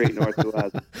come straight north to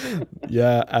us.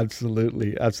 Yeah,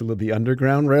 absolutely. Absolutely. The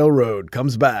Underground Railroad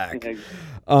comes back.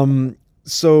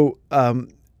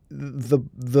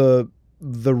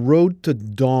 The Road to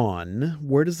Dawn,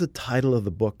 where does the title of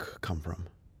the book come from?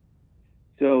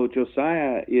 So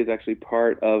Josiah is actually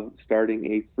part of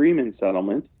starting a freeman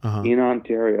settlement in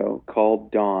Ontario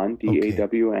called Dawn,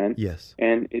 D-A-W-N. Yes.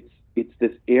 And it's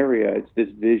this area, it's this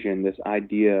vision, this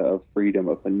idea of freedom,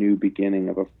 of a new beginning,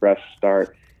 of a fresh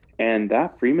start. And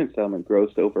that freeman settlement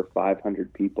grows to over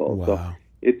 500 people. Wow. So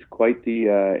it's quite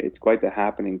the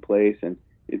happening place, and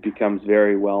it becomes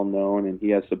very well known, and he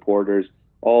has supporters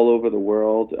all over the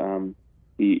world.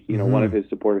 One of his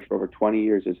supporters for over 20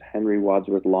 years is Henry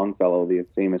Wadsworth Longfellow, the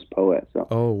famous poet. So,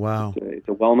 oh wow, it's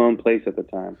a well-known place at the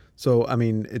time. So, I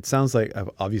mean, it sounds like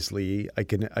obviously I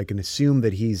can assume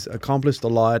that he's accomplished a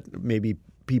lot. Maybe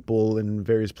people in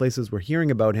various places were hearing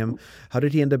about him. How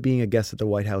did he end up being a guest at the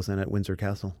White House and at Windsor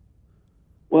Castle?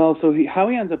 Well, so how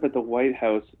he ends up at the White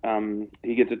House,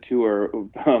 he gets a tour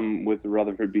with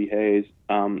Rutherford B. Hayes.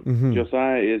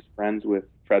 Josiah is friends with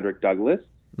Frederick Douglass,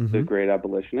 the great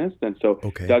abolitionist, and so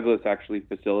Douglass actually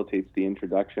facilitates the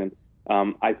introduction.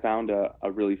 I found a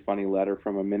really funny letter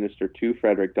from a minister to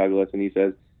Frederick Douglass, and he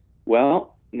says,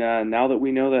 well, now that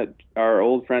we know that our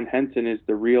old friend Henson is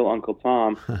the real Uncle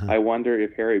Tom, I wonder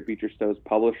if Harriet Beecher Stowe's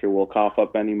publisher will cough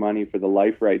up any money for the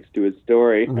life rights to his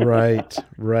story. Right.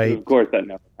 Of course, that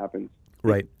never happens.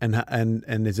 Right.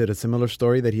 And is it a similar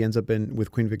story that he ends up in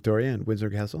with Queen Victoria and Windsor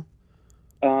Castle?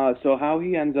 So how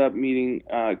he ends up meeting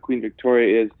Queen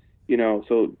Victoria is,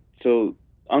 so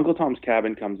Uncle Tom's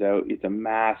Cabin comes out. It's a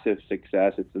massive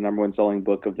success. It's the #1 selling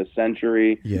book of the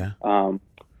century. Yeah.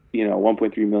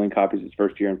 1.3 million copies its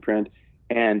first year in print.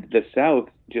 And the South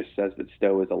just says that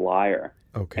Stowe is a liar.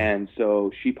 Okay. And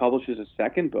so she publishes a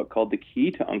second book called The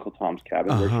Key to Uncle Tom's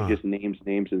Cabin, where she just names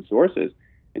names and sources.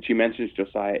 And she mentions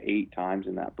Josiah 8 times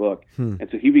in that book. And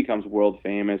so he becomes world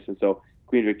famous. And so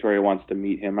Queen Victoria wants to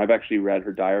meet him. I've actually read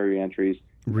her diary entries.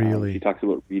 Really? She talks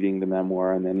about reading the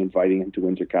memoir and then inviting him to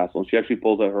Windsor Castle. And she actually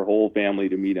pulls out her whole family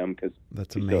to meet him because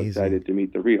she's so excited to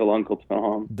meet the real Uncle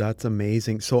Tom. That's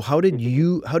amazing. So how did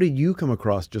you come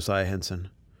across Josiah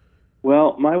Henson?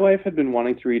 Well, my wife had been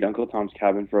wanting to read Uncle Tom's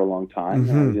Cabin for a long time.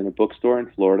 I was in a bookstore in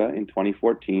Florida in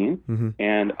 2014,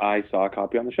 and I saw a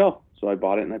copy on the shelf. So I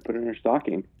bought it and I put it in her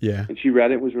stocking. Yeah. And she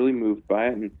read it, was really moved by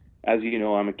it, and as you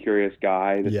know, I'm a curious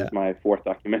guy. This is my fourth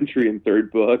documentary and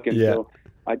third book. And so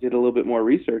I did a little bit more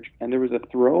research, and there was a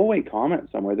throwaway comment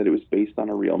somewhere that it was based on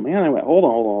a real man. I went, hold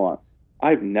on.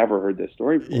 I've never heard this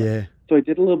story before. Yeah. So I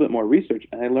did a little bit more research,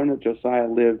 and I learned that Josiah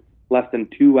lived less than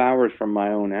 2 hours from my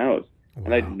own house. Wow.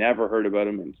 And I'd never heard about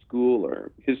him in school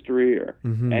or history or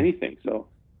anything. So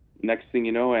next thing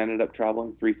you know, I ended up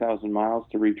traveling 3,000 miles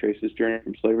to retrace his journey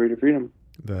from slavery to freedom.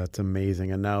 That's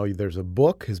amazing. And now there's a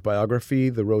book, his biography,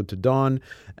 The Road to Dawn,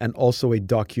 and also a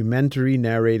documentary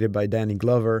narrated by Danny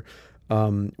Glover.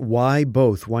 Why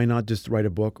both? Why not just write a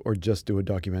book or just do a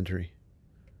documentary?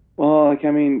 Well,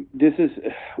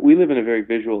 we live in a very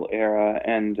visual era,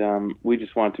 and we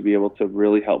just want to be able to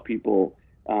really help people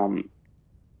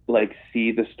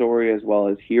see the story as well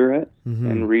as hear it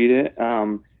and read it.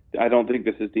 I don't think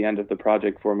this is the end of the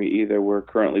project for me either. We're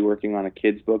currently working on a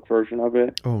kid's book version of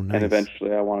it. Oh, nice. And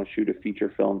eventually I want to shoot a feature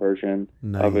film version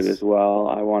of it as well.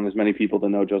 I want as many people to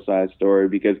know Josiah's story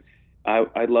because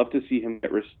I'd love to see him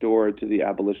get restored to the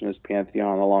abolitionist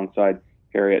pantheon alongside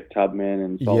Harriet Tubman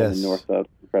and Solomon Northup,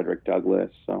 Frederick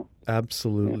Douglass. So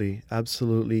absolutely.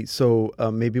 So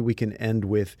maybe we can end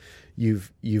with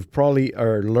you've probably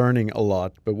are learning a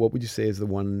lot, but what would you say is the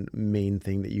one main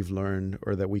thing that you've learned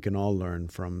or that we can all learn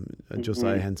from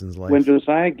Josiah Henson's life? When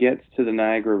Josiah gets to the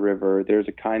Niagara River, there's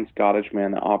a kind Scottish man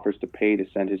that offers to pay to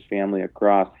send his family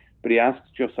across, but he asks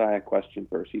Josiah a question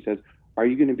first. He says, "Are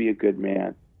you going to be a good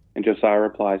man?" And Josiah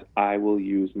replies, "I will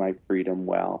use my freedom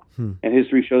well." And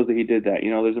history shows that he did that.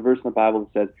 There's a verse in the Bible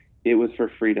that says, it was for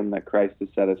freedom that Christ has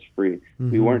set us free.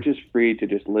 We weren't just free to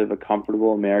just live a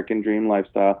comfortable American dream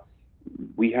lifestyle.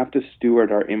 We have to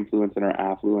steward our influence and our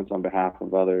affluence on behalf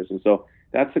of others. And so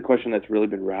that's the question that's really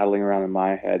been rattling around in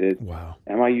my head is,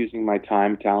 am I using my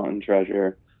time, talent, and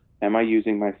treasure? Am I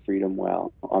using my freedom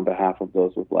well on behalf of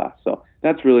those with less? So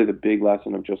that's really the big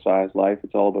lesson of Josiah's life.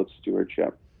 It's all about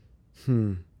stewardship.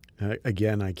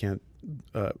 Again, I can't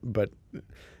but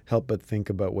help but think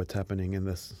about what's happening in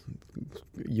this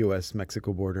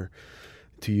U.S.-Mexico border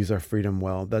to use our freedom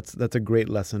well. That's a great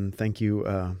lesson. Thank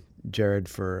you, Jared,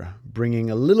 for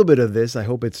bringing a little bit of this. I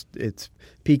hope it's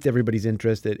piqued everybody's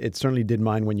interest. It certainly did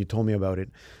mine when you told me about it.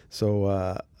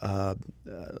 So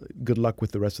good luck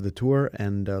with the rest of the tour,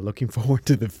 and looking forward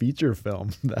to the feature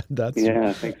film. Thanks so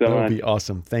much. That'll be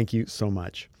awesome. Thank you so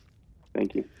much.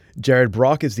 Thank you. Jared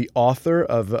Brock is the author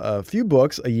of a few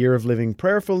books, A Year of Living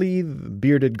Prayerfully,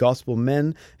 Bearded Gospel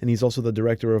Men, and he's also the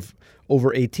director of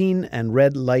Over 18 and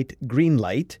Red Light, Green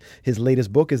Light. His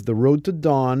latest book is The Road to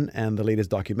Dawn, and the latest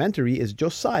documentary is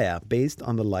Josiah, based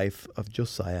on the life of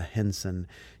Josiah Henson.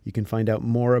 You can find out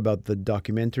more about the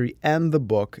documentary and the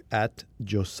book at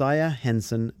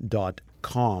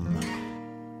josiahhenson.com.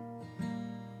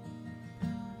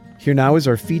 Here now is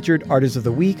our featured artist of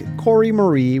the week, Corey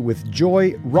Marie, with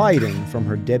Joy Riding from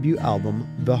her debut album,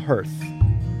 The Hearth.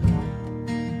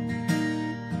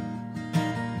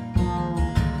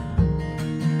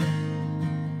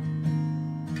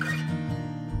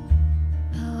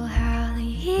 Oh, how the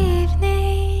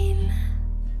evening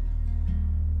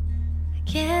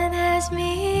again has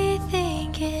me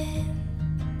thinking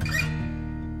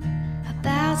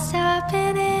about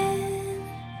stopping in.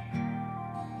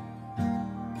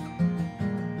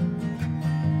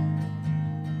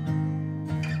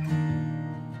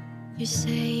 You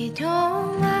say you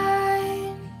don't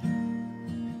mind,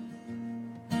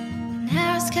 and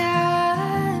ask how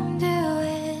I'm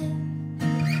doing.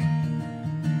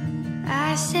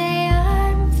 I say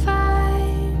I'm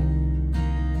fine,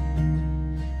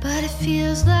 but it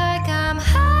feels like I'm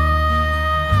hiding.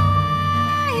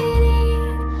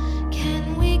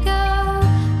 Can we go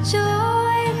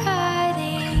joyriding?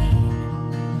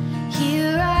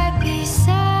 Here right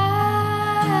beside.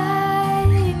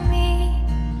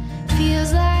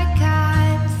 Feels like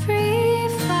I'm free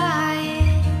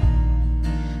flying,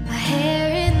 my hair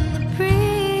in the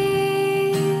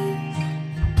breeze.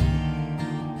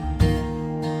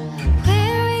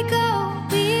 Where we go,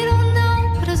 we don't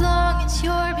know, but as long as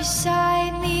you're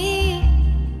beside me,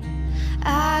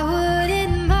 I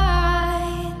wouldn't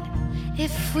mind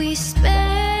if we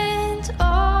spent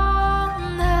all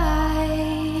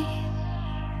night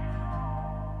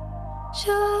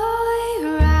joyriding.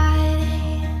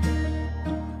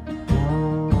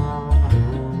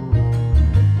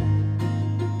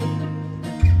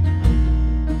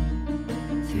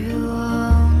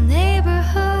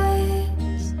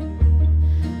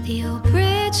 The old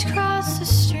bridge across the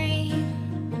stream,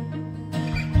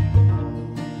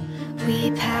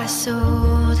 we pass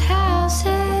old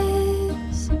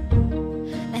houses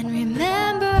and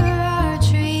remember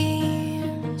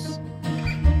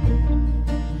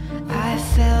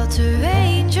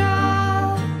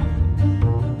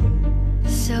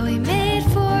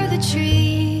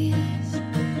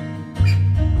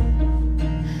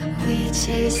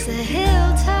chase the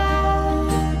hilltops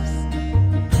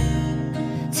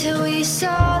till we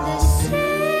saw the city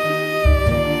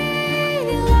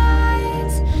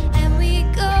lights, and we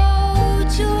go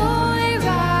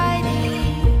joyriding.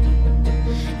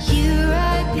 You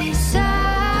right beside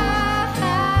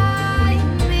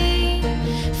me,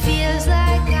 feels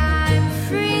like I'm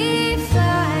free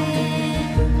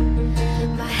flying.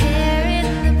 My hair in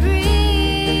the breeze.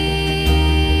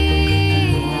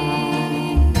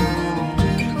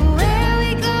 Where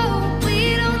we go,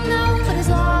 we don't know, but as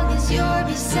long as you're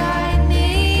beside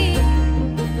me,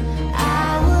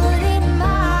 I wouldn't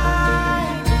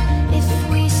mind if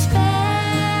we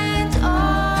spent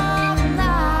all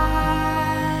night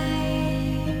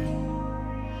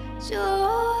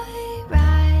joyriding.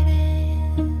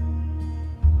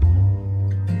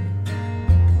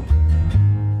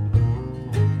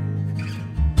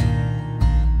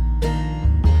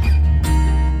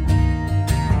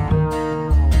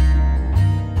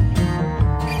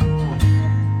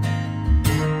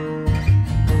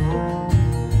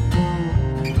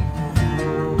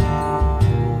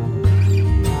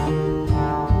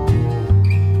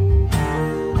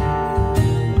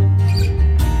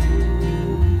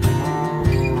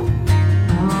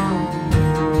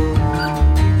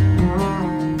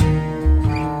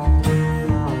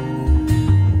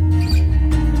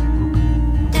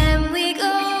 And we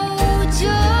go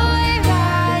joyriding.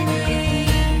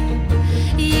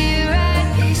 You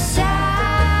right beside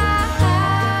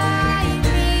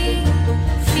me,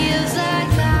 feels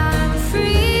like I'm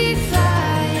free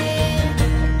flying.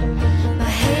 My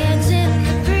hands in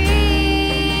the breeze.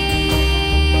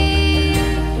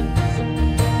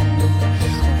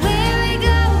 Where we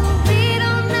go, we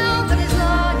don't know, but as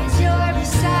long as you're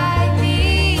beside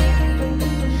me,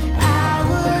 I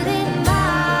wouldn't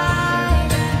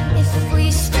mind if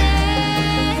we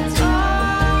spent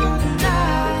all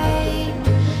night.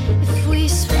 If we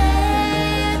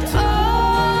spent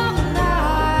all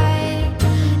night.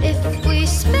 If we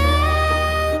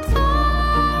spent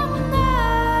all night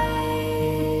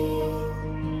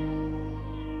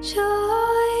joyriding.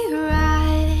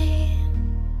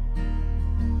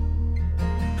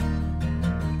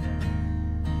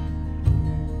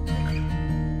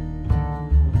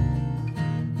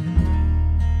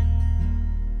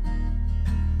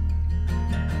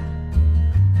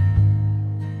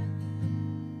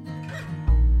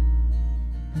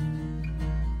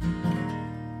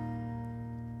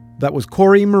 That was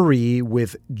Corey Marie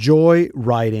with Joy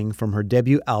Riding from her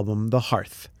debut album, The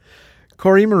Hearth.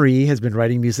 Corey Marie has been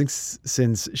writing music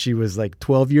since she was like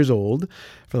 12 years old.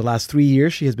 For the last 3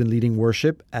 years, she has been leading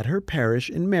worship at her parish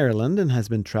in Maryland and has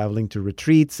been traveling to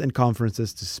retreats and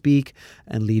conferences to speak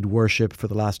and lead worship. For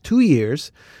the last 2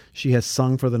 years, she has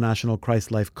sung for the National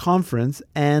Christ Life Conference,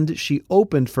 and she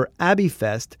opened for Abbey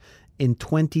Fest in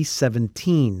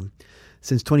 2017.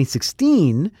 Since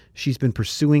 2016, she's been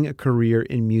pursuing a career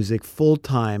in music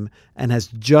full-time and has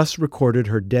just recorded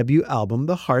her debut album,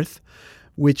 The Hearth,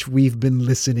 which we've been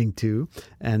listening to.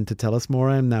 And to tell us more,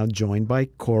 I'm now joined by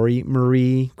Corey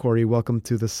Marie. Corey, welcome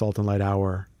to the Salt and Light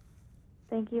Hour.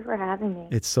 Thank you for having me.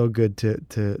 It's so good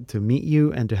to meet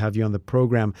you and to have you on the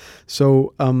program.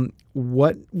 So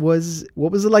what was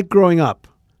it like growing up?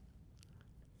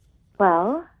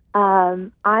 Well,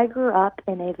 I grew up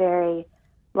in a very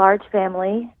large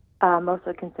family. Most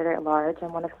would consider it large.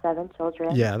 I'm one of 7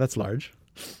 children. Yeah, that's large.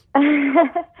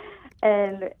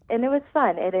 And it was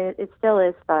fun. It still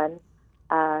is fun.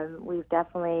 We've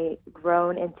definitely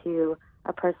grown into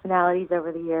our personalities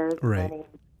over the years. Right. And,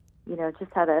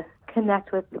 just how to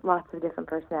connect with lots of different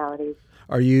personalities.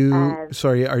 Are you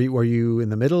were you in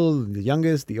the middle, the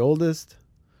youngest, the oldest?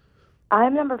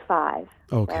 I'm number 5.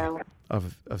 Okay. So,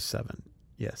 of 7.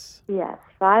 Yes. Yes,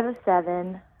 5 of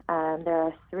 7. There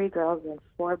are 3 girls and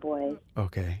 4 boys.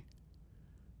 Okay.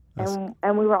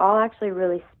 And we were all actually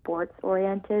really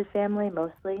sports-oriented family,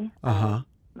 mostly. Uh-huh.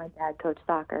 My dad coached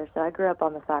soccer, so I grew up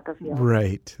on the soccer field.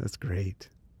 Right. That's great.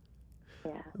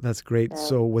 Yeah. That's great.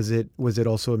 So was it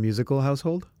also a musical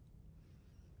household?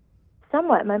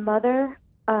 Somewhat. My mother,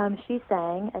 she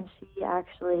sang, and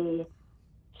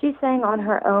she sang on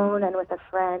her own and with a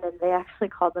friend, and they actually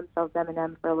called themselves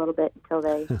Eminem for a little bit until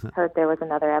they heard there was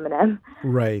another Eminem.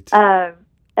 Right.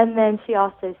 And then she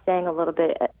also sang a little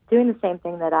bit, doing the same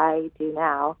thing that I do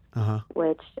now,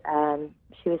 which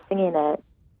she was singing at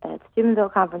Steubenville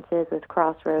conferences with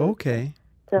Crossroads. Okay.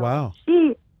 So wow.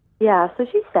 So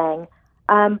she sang.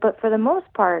 But for the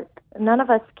most part, none of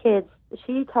us kids,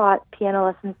 she taught piano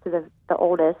lessons to the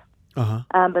oldest.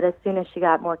 But as soon as she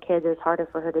got more kids, it was harder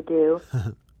for her to do.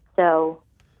 So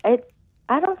I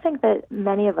don't think that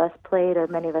many of us played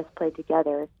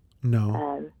together.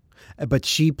 No. But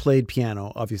she played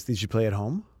piano. Obviously, did she play at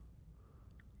home?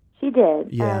 She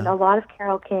did. Yeah. And a lot of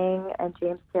Carole King and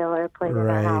James Taylor played in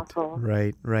our household.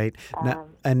 Right. Now,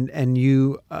 and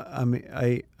you, I mean,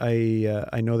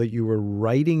 I know that you were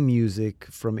writing music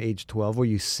from age 12. Were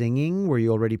you singing? Were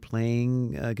you already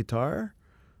playing guitar?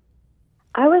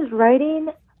 I was writing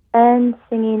and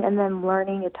singing and then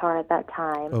learning guitar at that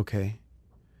time. Okay.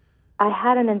 I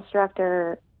had an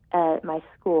instructor at my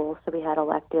school, so we had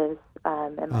electives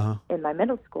in my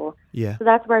middle school. Yeah. So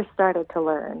that's where I started to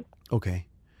learn. Okay.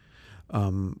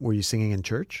 Were you singing in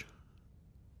church?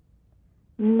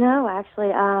 No,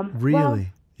 actually. Really? Well,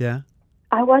 yeah.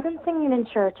 I wasn't singing in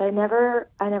church. I never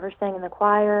sang in the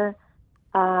choir.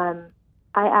 I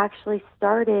actually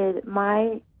started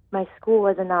my school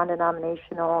was a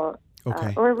non-denominational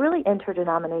or really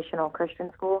interdenominational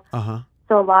Christian school.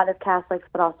 So a lot of Catholics,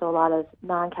 but also a lot of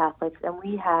non-Catholics, and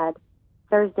we had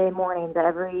Thursday mornings.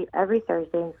 Every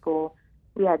Thursday in school,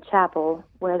 we had chapel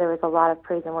where there was a lot of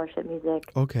praise and worship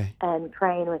music. Okay. And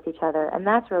praying with each other, and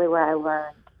that's really where I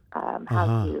learned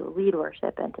how to lead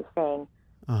worship and to sing.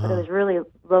 But it was really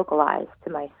localized to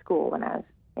my school when I was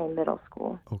in middle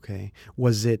school. Okay.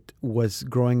 Was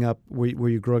growing up? Were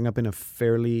you growing up in a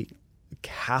fairly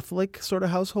Catholic sort of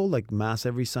household, like mass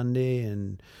every Sunday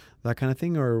and that kind of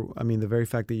thing? Or I mean, the very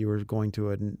fact that you were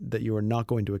not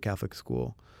going to a Catholic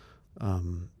school.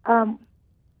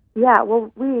 Yeah.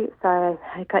 Well, sorry,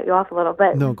 I cut you off a little,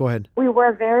 but no, go ahead. We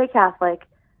were very Catholic,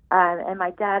 and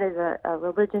my dad is a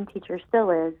religion teacher, still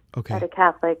is at a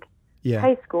Catholic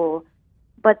high school.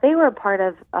 But they were a part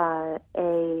of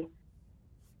a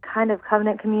kind of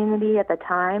covenant community at the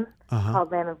time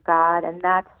called Lamb of God, and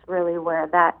that's really where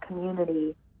that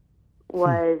community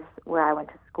was, where I went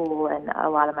to school, and a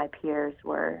lot of my peers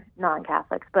were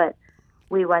non-Catholics. But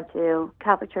we went to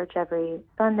Catholic church every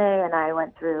Sunday, and I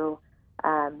went through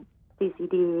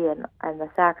CCD and the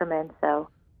sacrament. So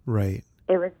right,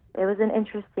 it was an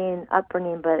interesting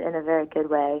upbringing, but in a very good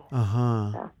way.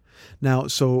 So. Now,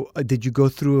 did you go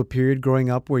through a period growing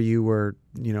up where you were,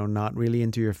 not really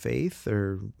into your faith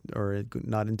or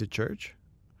not into church?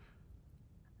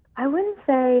 I wouldn't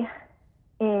say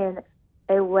in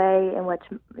a way in which,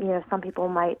 some people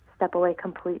might step away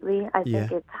completely. I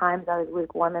think at times I was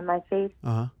lukewarm in my faith,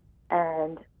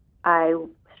 and I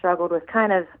struggled with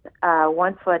kind of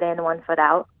 1 foot in, 1 foot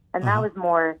out, and that was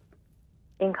more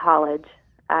in college.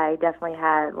 I definitely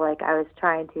had, I was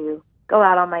trying to go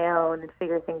out on my own and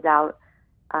figure things out.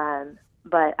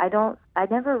 But I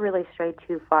never really strayed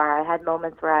too far. I had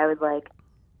moments where I would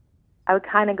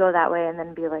kind of go that way and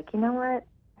then be like, you know what?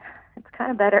 It's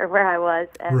kind of better where I was.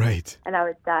 And, and I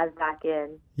would dive back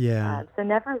in. Yeah. So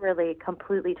never really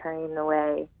completely turning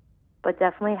away, but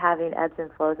definitely having ebbs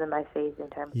and flows in my faith in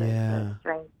terms of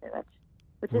strength,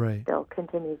 which it still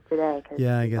continues today because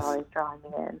it's always drawing me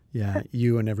in. Yeah,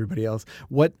 you and everybody else.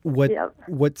 What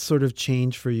sort of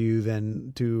changed for you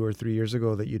then 2 or 3 years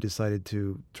ago that you decided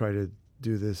to try to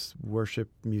do this worship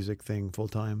music thing full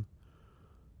time?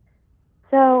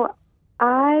 So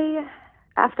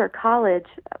after college,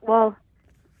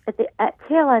 at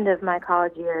tail end of my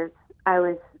college years, I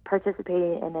was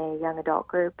participating in a young adult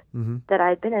group that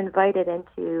I'd been invited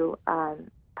into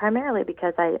primarily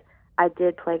because I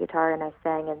did play guitar and I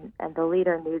sang, and the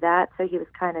leader knew that, so he was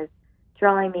kind of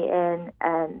drawing me in,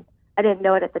 and I didn't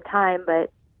know it at the time,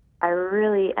 but I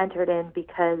really entered in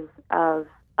because of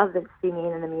the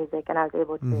singing and the music, and I was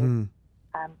able to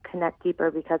connect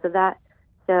deeper because of that.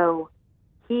 So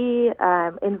he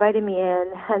invited me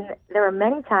in, and there were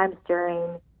many times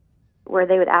during where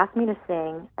they would ask me to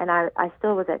sing, and I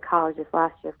still was at college, this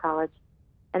last year of college,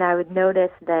 and I would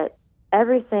notice that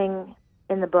everything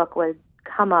in the book would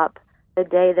come up the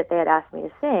day that they had asked me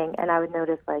to sing, and I would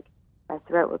notice my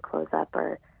throat would close up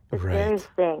or just various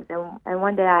things. And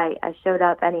one day I showed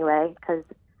up anyway because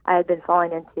I had been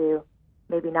falling into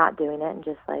maybe not doing it and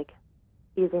just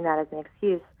using that as an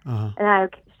excuse. And I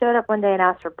showed up one day and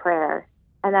asked for prayer,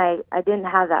 and I didn't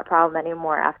have that problem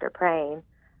anymore after praying.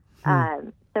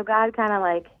 So God kind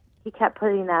of he kept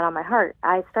putting that on my heart.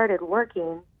 I started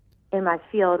working in my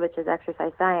field, which is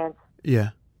exercise science. Yeah.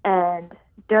 And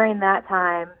during that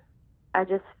time, I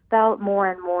just felt more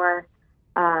and more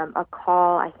a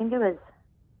call. I think it was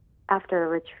after a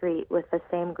retreat with the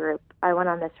same group. I went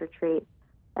on this retreat,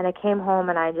 and I came home,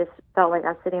 and I just felt like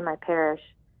I was sitting in my parish,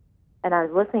 and I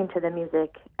was listening to the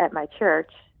music at my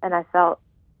church, and I felt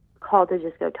called to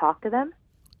just go talk to them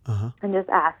and just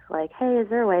ask, hey, is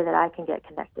there a way that I can get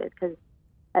connected? Because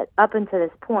up until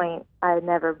this point, I had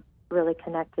never really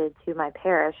connected to my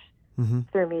parish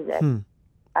through music.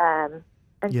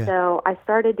 So I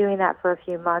started doing that for a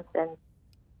few months,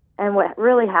 And what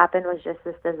really happened was just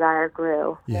this desire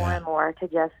grew more and more to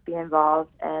just be involved.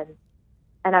 And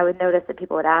I would notice that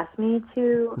people would ask me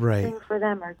to sing for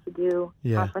them or to do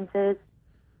conferences,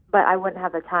 but I wouldn't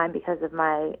have the time because of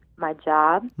my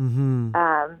job. Mm-hmm.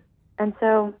 And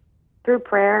so through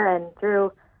prayer and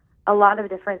through a lot of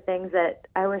different things that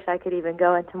I wish I could even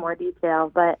go into more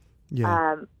detail, but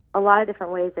a lot of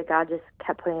different ways that God just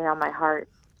kept putting it on my heart.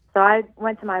 So I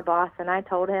went to my boss and I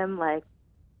told him, like,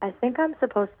 I think I'm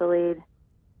supposed to lead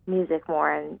music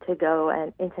more and to go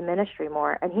and into ministry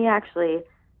more. And he actually,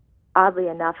 oddly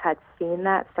enough, had seen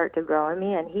that start to grow in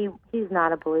me. And he's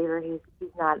not a believer. He's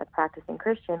not a practicing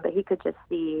Christian, but he could just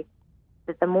see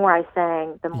that the more I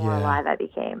sang, the more alive I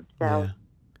became. So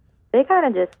they kind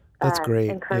of just that's great.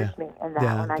 Encouraged me in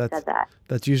that when I said that.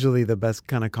 That's usually the best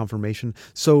kind of confirmation.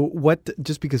 So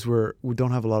just because we don't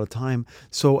have a lot of time,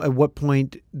 so at what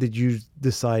point did you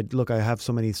decide, look, I have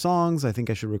so many songs, I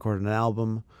think I should record an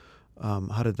album?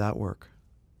 How did that work?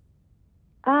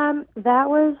 That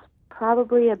was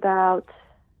probably about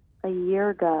a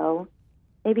year ago,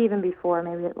 maybe even before,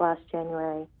 maybe last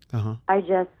January. Uh-huh. I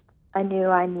knew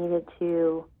I needed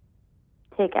to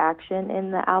take action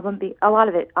in the album. A lot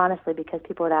of it, honestly, because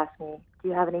people would ask me, do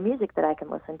you have any music that I can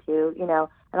listen to? You know,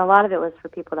 and a lot of it was for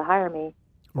people to hire me.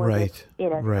 Right. Just, you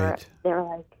know, right. They were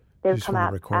like, they would come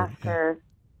out after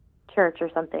church or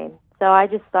something. So I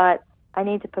just thought, I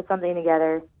need to put something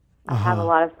together. I have a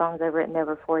lot of songs I've written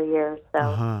over 4 years,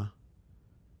 so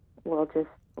we'll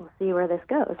see where this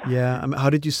goes. Yeah. How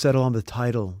did you settle on the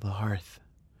title, The Hearth?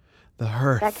 The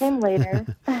Hearth. That came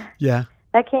later. Yeah.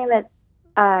 That came at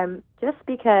just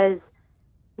because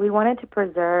we wanted to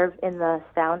preserve in the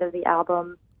sound of the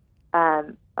album a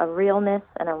realness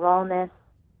and a rawness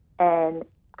and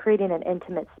creating an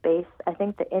intimate space. I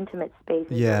think the intimate space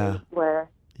is really where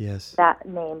that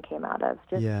name came out of.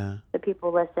 Just the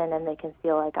people listen and they can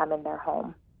feel like I'm in their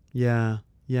home. Yeah.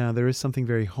 Yeah, there is something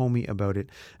very homey about it.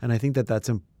 And I think that's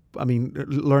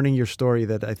learning your story,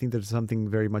 that I think there's something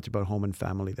very much about home and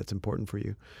family that's important for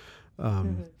you.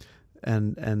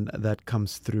 And that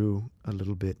comes through a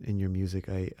little bit in your music.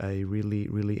 I really,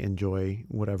 really enjoy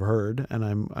what I've heard, and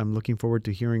I'm looking forward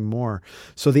to hearing more.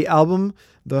 So the album,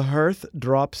 The Hearth,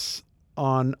 drops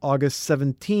on August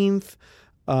 17th.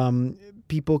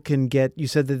 People can get, you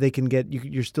said that they can get,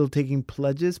 you're still taking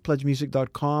pledges,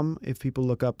 pledgemusic.com. If people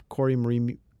look up Corey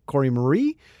Marie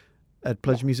at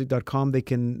pledgemusic.com, they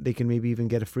can maybe even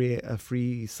get a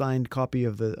free signed copy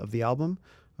of the album,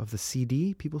 of the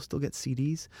CD. People still get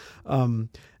CDs. And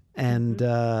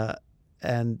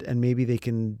maybe they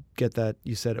can get that,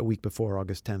 you said, a week before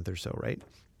August 10th or so, right?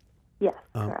 Yes,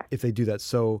 correct. If they do that.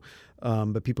 So,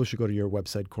 but people should go to your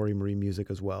website, Corey Marie Music,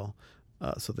 as well,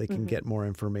 so they can get more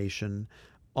information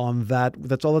on that.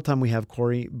 That's all the time we have,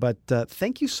 Corey. But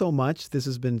thank you so much. This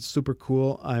has been super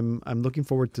cool. I'm looking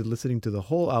forward to listening to the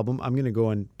whole album. I'm going to go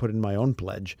and put in my own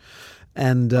pledge,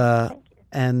 and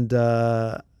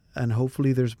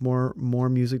hopefully there's more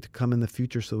music to come in the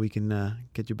future, so we can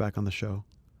get you back on the show.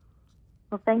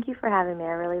 Well, thank you for having me.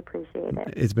 I really appreciate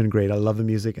it. It's been great. I love the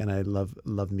music, and I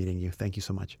love meeting you. Thank you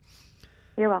so much.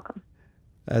 You're welcome.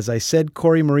 As I said,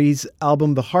 Corey Marie's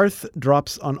album, The Hearth,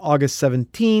 drops on August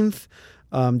 17th.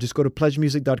 Just go to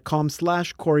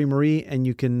pledgemusic.com/Corey Marie, and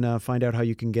you can find out how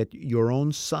you can get your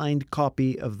own signed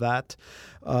copy of that.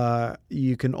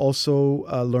 You can also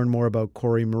learn more about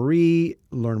Corey Marie,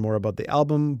 learn more about the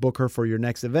album, book her for your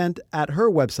next event at her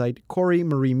website,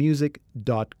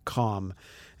 CoreyMarieMusic.com.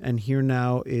 And here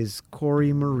now is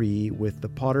Corey Marie with The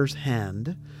Potter's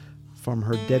Hand from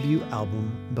her debut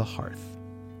album, The Hearth.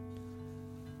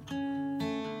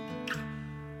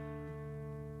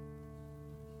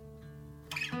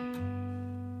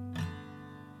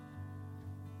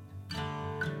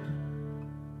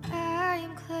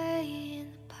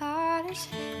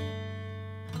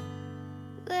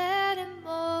 Let him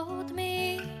mold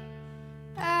me.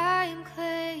 I am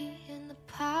clay in the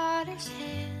potter's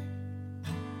hand.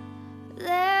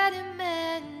 Let him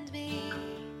mend me.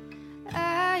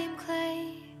 I am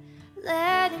clay.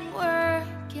 Let him work.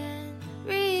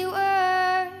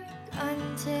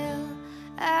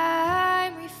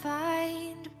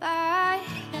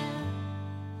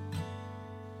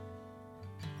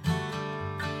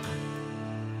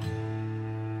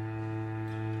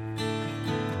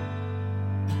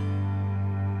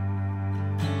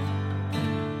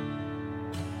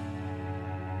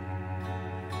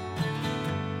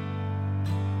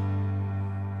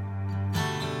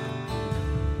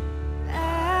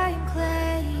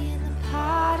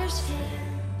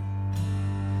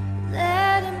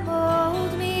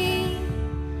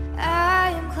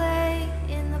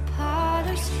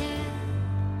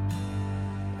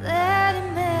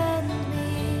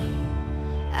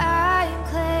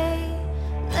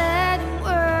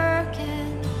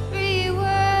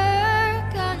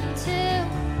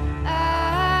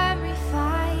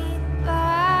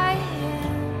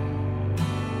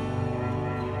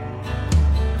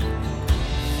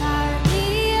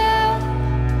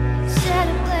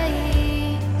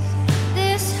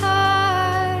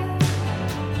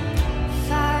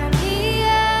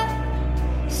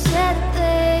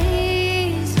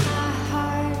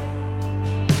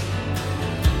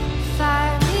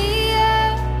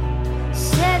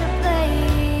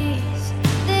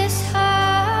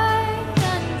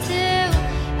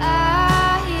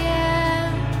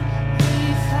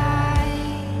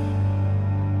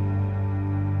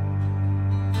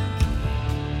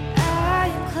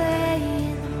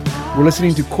 We're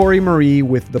listening to Corey Marie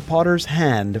with The Potter's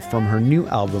Hand from her new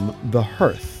album, The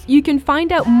Hearth. You can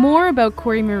find out more about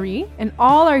Corey Marie and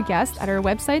all our guests at our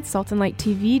website,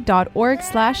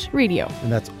 saltandlighttv.org/radio.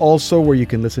 And that's also where you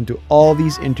can listen to all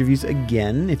these interviews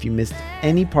again if you missed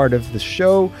any part of the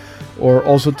show, or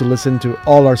also to listen to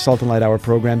all our Salt and Light Hour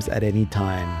programs at any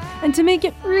time. And to make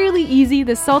it really easy,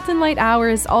 the Salt and Light Hour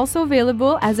is also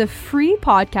available as a free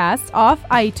podcast off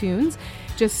iTunes.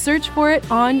 Just search for it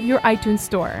on your iTunes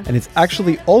store. And it's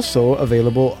actually also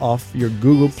available off your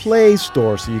Google Play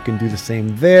store, so you can do the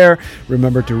same there.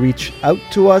 Remember to reach out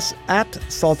to us at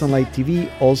Salt and Light TV.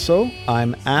 Also,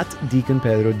 I'm at Deacon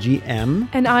Pedro GM.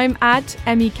 And I'm at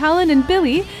Emmy Callan, and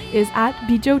Billy is at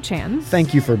Bijo Chan.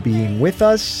 Thank you for being with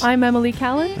us. I'm Emily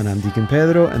Callan. And I'm Deacon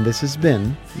Pedro, and this has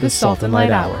been the Salt and Light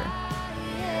Hour.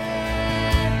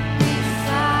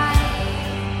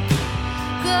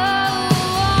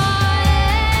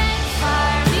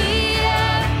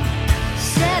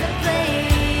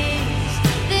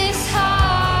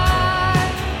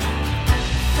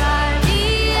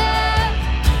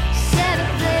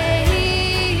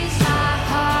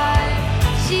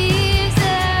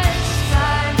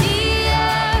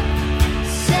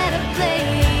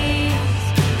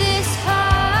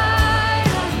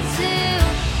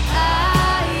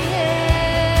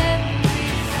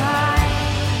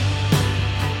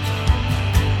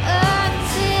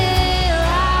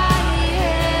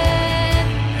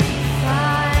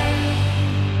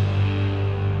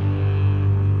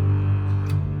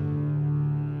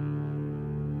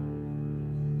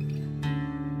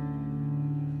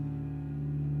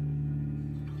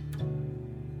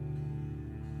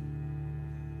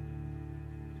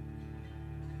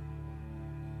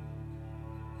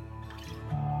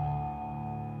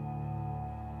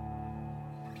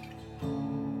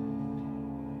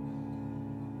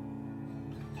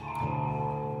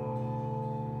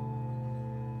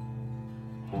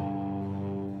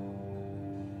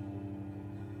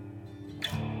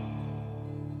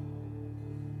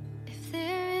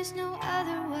 No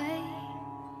other way.